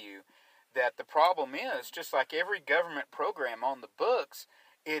agree with you that the problem is, just like every government program on the books,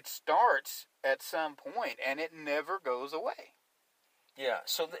 it starts at some point and it never goes away. Yeah,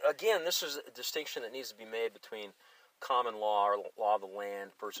 so again, this is a distinction that needs to be made between common law or law of the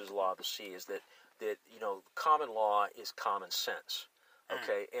land versus law of the sea, is that common law is common sense.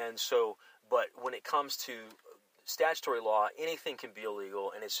 Okay, and so, but when it comes to statutory law, anything can be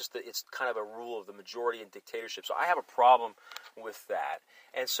illegal, and it's kind of a rule of the majority in dictatorship. So I have a problem with that.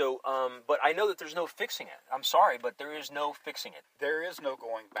 And so, but I know that there's no fixing it. I'm sorry, but there is no fixing it. There is no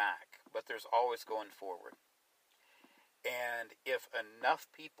going back, but there's always going forward. And if enough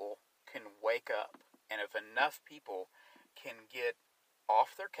people can wake up, and if enough people can get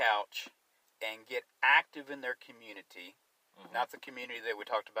off their couch and get active in their community, not the community that we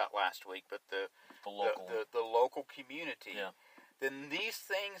talked about last week, but the local community, then these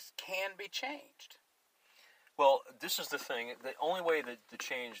things can be changed. Well, this is the thing. The only way that the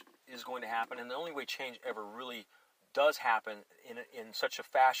change is going to happen, and the only way change ever really does happen in such a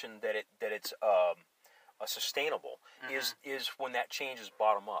fashion that it's sustainable, is when that change is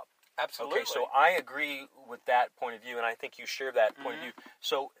bottom up. Absolutely. Okay, so I agree with that point of view, and I think you share that point of view.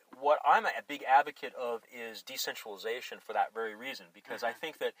 So what I'm a big advocate of is decentralization for that very reason, because I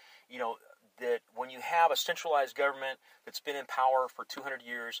think that, that when you have a centralized government that's been in power for 200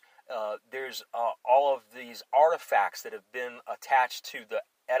 years, there's all of these artifacts that have been attached to the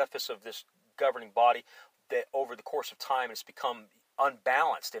edifice of this governing body that over the course of time it's become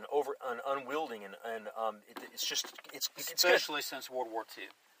unbalanced and unwielding, and it's especially since World War II.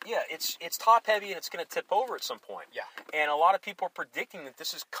 Yeah, it's top heavy, and it's going to tip over at some point. Yeah, and a lot of people are predicting that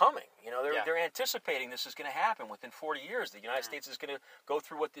this is coming. They're anticipating this is going to happen within 40 years. The United States is going to go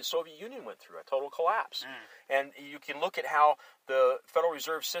through what the Soviet Union went through, a total collapse. And you can look at how the Federal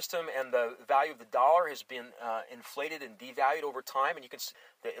Reserve System and the value of the dollar has been inflated and devalued over time, and you can see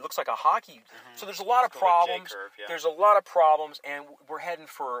that it looks like a hockey. So there's a lot of problems. J-curve, yeah. There's a lot of problems, and we're heading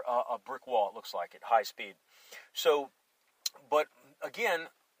for a brick wall. It looks like at high speed. So, but again,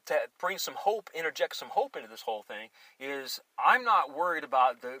 to bring some hope, interject some hope into this whole thing, is I'm not worried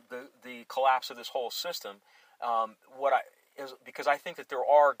about the collapse of this whole system. Because I think that there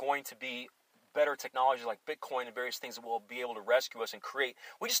are going to be better technologies like Bitcoin and various things that will be able to rescue us and create.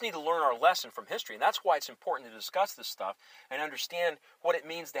 We just need to learn our lesson from history, and that's why it's important to discuss this stuff and understand what it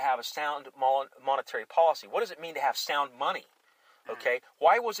means to have a sound monetary policy. What does it mean to have sound money? Okay,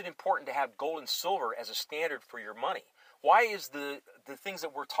 why was it important to have gold and silver as a standard for your money? Why is the things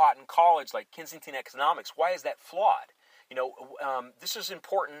that we're taught in college, like Keynesian economics, why is that flawed? This is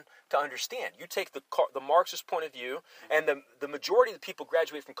important to understand. You take the Marxist point of view, and the majority of the people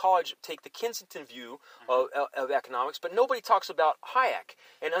graduate from college take the Keynesian view of economics, but nobody talks about Hayek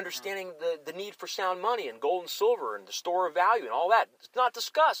and understanding the need for sound money and gold and silver and the store of value and all that. It's not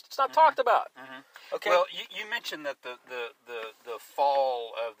discussed. It's not talked about. Okay. Well, you mentioned that the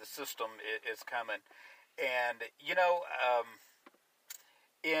fall of the system is coming. And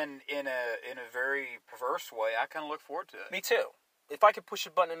in a very perverse way, I kind of look forward to it. Me too. If I could push a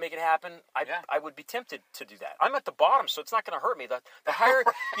button and make it happen, I would be tempted to do that. I'm at the bottom, so it's not going to hurt me. The higher,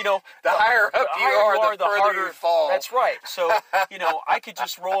 the higher up you are, the further you fall. That's right. So, I could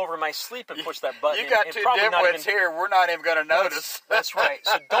just roll over in my sleep and push that button. You got two dimwits here. We're not even going to notice. That's right.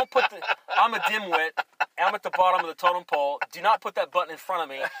 So don't put I'm a dimwit. I'm at the bottom of the totem pole. Do not put that button in front of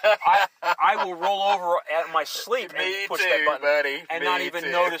me. I will roll over at my sleep and push that button, buddy. and not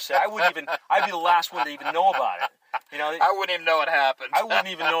even notice it. I'd be the last one to even know about it. I wouldn't even know it happened. I wouldn't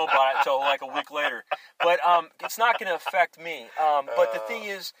even know about it until like a week later. But it's not going to affect me. But the thing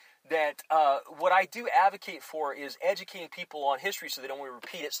is that what I do advocate for is educating people on history so they don't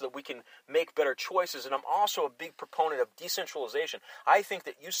repeat it, so that we can make better choices. And I'm also a big proponent of decentralization. I think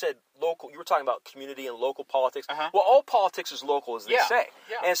that you said local. You were talking about community and local politics. Well, all politics is local, as they say.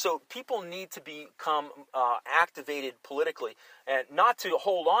 Yeah. And so people need to become activated politically, and not to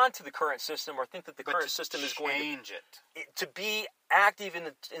hold on to the current system or think that the current system is going to change it. To be active in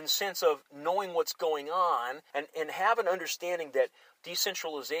the sense of knowing what's going on and have an understanding that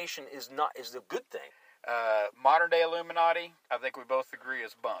decentralization is the good thing. Modern day Illuminati, I think we both agree,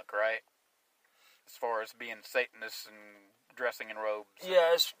 is bunk, right? As far as being Satanists and dressing in robes.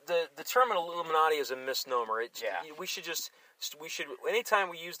 Yes, the term Illuminati is a misnomer. We should anytime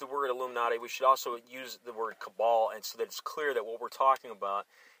we use the word Illuminati, we should also use the word cabal, and so that it's clear that what we're talking about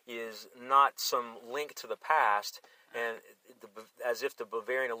is not some link to the past, and as if the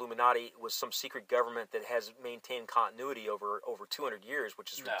Bavarian Illuminati was some secret government that has maintained continuity over 200 years,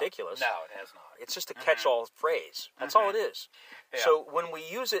 which is ridiculous. No, it has not. It's just a catch-all phrase. That's all it is. Yeah. So when we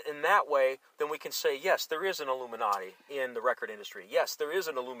use it in that way, then we can say, yes, there is an Illuminati in the record industry. Yes, there is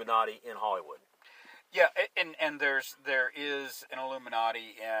an Illuminati in Hollywood. Yeah, and there is an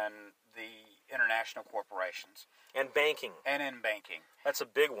Illuminati in the international corporations. And banking. And in banking. That's a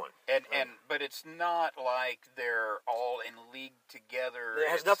big one. But it's not like they're all in league together. It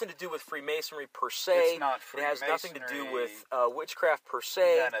has nothing to do with Freemasonry per se. It's not Freemasonry. It has nothing to do with witchcraft per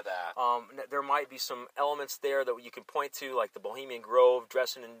se. None of that. There might be some elements there that you can point to, like the Bohemian Grove,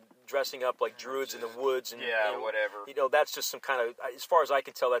 dressing up like druids in the woods. And, whatever. That's just some kind of, as far as I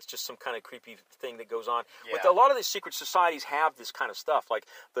can tell, that's just some kind of creepy thing that goes on. Yeah. But a lot of these secret societies have this kind of stuff, like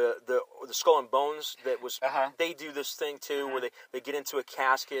the Skull and Bones that was, they do this thing too, where they get into a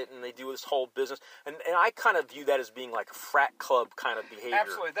casket and they do this whole business. And I kind of view that as being like a frat club kind of behavior.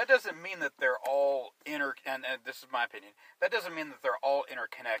 Absolutely. That doesn't mean that they're all and this is my opinion, that doesn't mean that they're all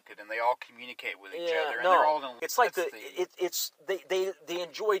interconnected and they all communicate with each other. And they're all it's like they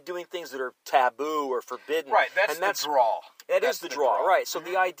enjoy doing things that are taboo or forbidden. Right, that's the draw. That's the draw, right. So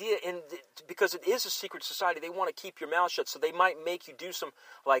the idea, because it is a secret society, they want to keep your mouth shut, so they might make you do some,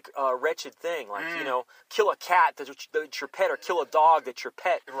 like, wretched thing, like, kill a cat that's your pet, or kill a dog that's your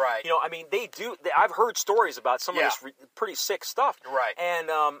pet. Right. They do, I've heard stories about some of this pretty sick stuff. Right. And,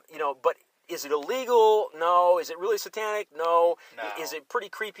 but is it illegal? No. Is it really satanic? No. Is it pretty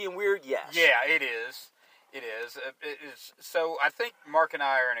creepy and weird? Yes. Yeah, it is. It is. So I think Mark and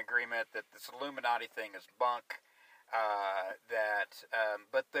I are in agreement that this Illuminati thing is bunk.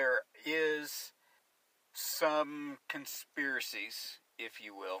 But there is some conspiracies, if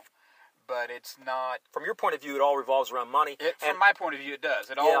you will, but it's not. From your point of view, it all revolves around money. From my point of view, it does.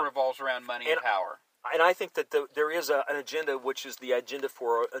 It all revolves around money and power. And I think that there is an agenda, which is the agenda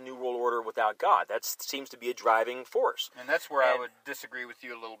for a new world order without God. That seems to be a driving force. And that's where I would disagree with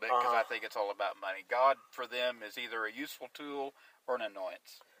you a little bit, because I think it's all about money. God, for them, is either a useful tool or an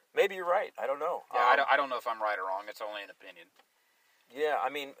annoyance. Maybe you're right. I don't know. Yeah, I don't know if I'm right or wrong. It's only an opinion. Yeah, I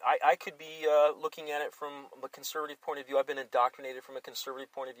mean, I could be looking at it from a conservative point of view. I've been indoctrinated from a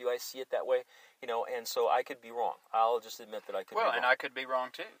conservative point of view. I see it that way, and so I could be wrong. I'll just admit that I could be wrong. Well, and I could be wrong,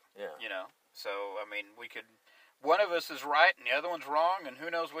 too. Yeah. So, I mean, one of us is right and the other one's wrong, and who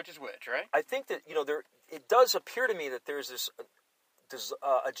knows which is which, right? I think that, it does appear to me that there's this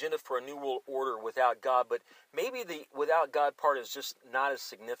agenda for a new world order without God, but maybe the without God part is just not as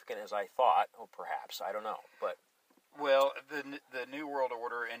significant as I thought, or perhaps, I don't know, but... Well, the New World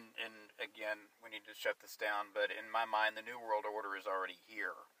Order, and again, we need to shut this down, but in my mind, the New World Order is already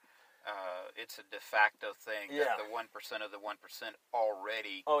here. It's a de facto thing that the 1% of the 1%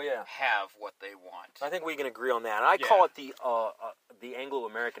 already have what they want. I think we can agree on that. And I call it the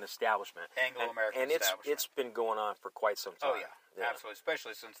Anglo-American establishment. Anglo-American establishment. And it's been going on for quite some time. Oh, yeah. Absolutely,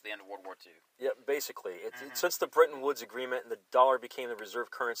 especially since the end of World War II. Yeah, basically. Since the Bretton Woods Agreement and the dollar became the reserve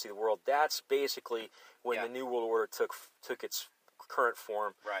currency of the world, that's basically when the New World Order took its current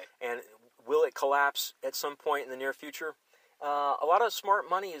form. Right. And will it collapse at some point in the near future? A lot of smart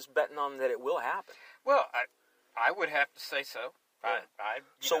money is betting on that it will happen. Well, I would have to say so.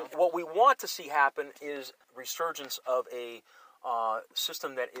 Yeah. What we want to see happen is resurgence of a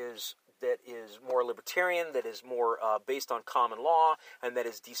system that is more libertarian, that is more based on common law, and that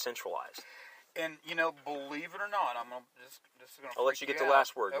is decentralized. And believe it or not, I'm gonna just gonna. I'll let you get the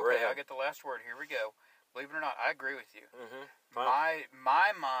last word. Okay, I'll get the last word. Here we go. Believe it or not, I agree with you. Mm-hmm.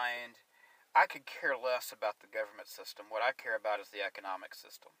 My mind. I could care less about the government system. What I care about is the economic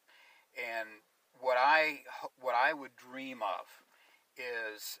system. And what I would dream of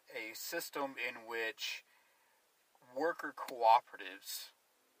is a system in which worker cooperatives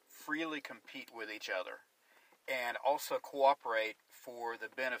freely compete with each other and also cooperate for the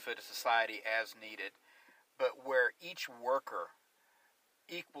benefit of society as needed, but where each worker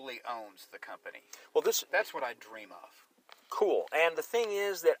equally owns the company. Well, that's what I dream of. Cool. And the thing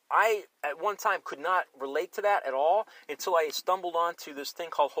is that I, at one time, could not relate to that at all until I stumbled onto this thing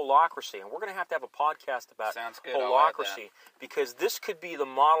called holacracy. And we're going to have a podcast about holacracy, because this could be the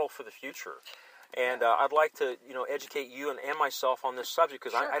model for the future. And I'd like to, educate you and myself on this subject,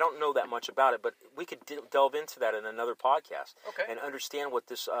 because I don't know that much about it, but we could delve into that in another podcast and understand what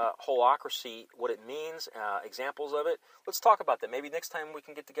this holacracy, what it means, examples of it. Let's talk about that. Maybe next time we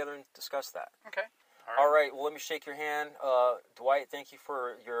can get together and discuss that. Okay. All right. Well, let me shake your hand. Dwight, thank you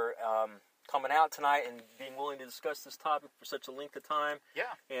for your coming out tonight and being willing to discuss this topic for such a length of time. Yeah.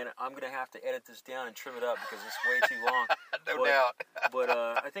 And I'm going to have to edit this down and trim it up because it's way too long. No doubt. But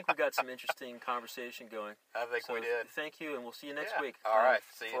I think we got some interesting conversation going. I think we did. Thank you, and we'll see you next week. All right.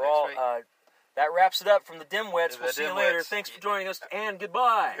 See you next week. That wraps it up from the Dimwits. We'll see you later. Thanks for joining us, and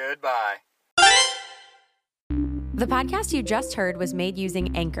goodbye. Goodbye. The podcast you just heard was made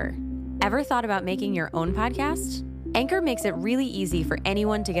using Anchor. Ever thought about making your own podcast? Anchor makes it really easy for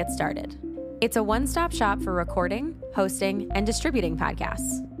anyone to get started. It's a one-stop shop for recording, hosting, and distributing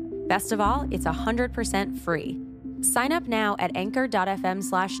podcasts. Best of all, it's 100% free. Sign up now at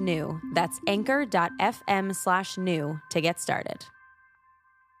anchor.fm/new. That's anchor.fm/new to get started.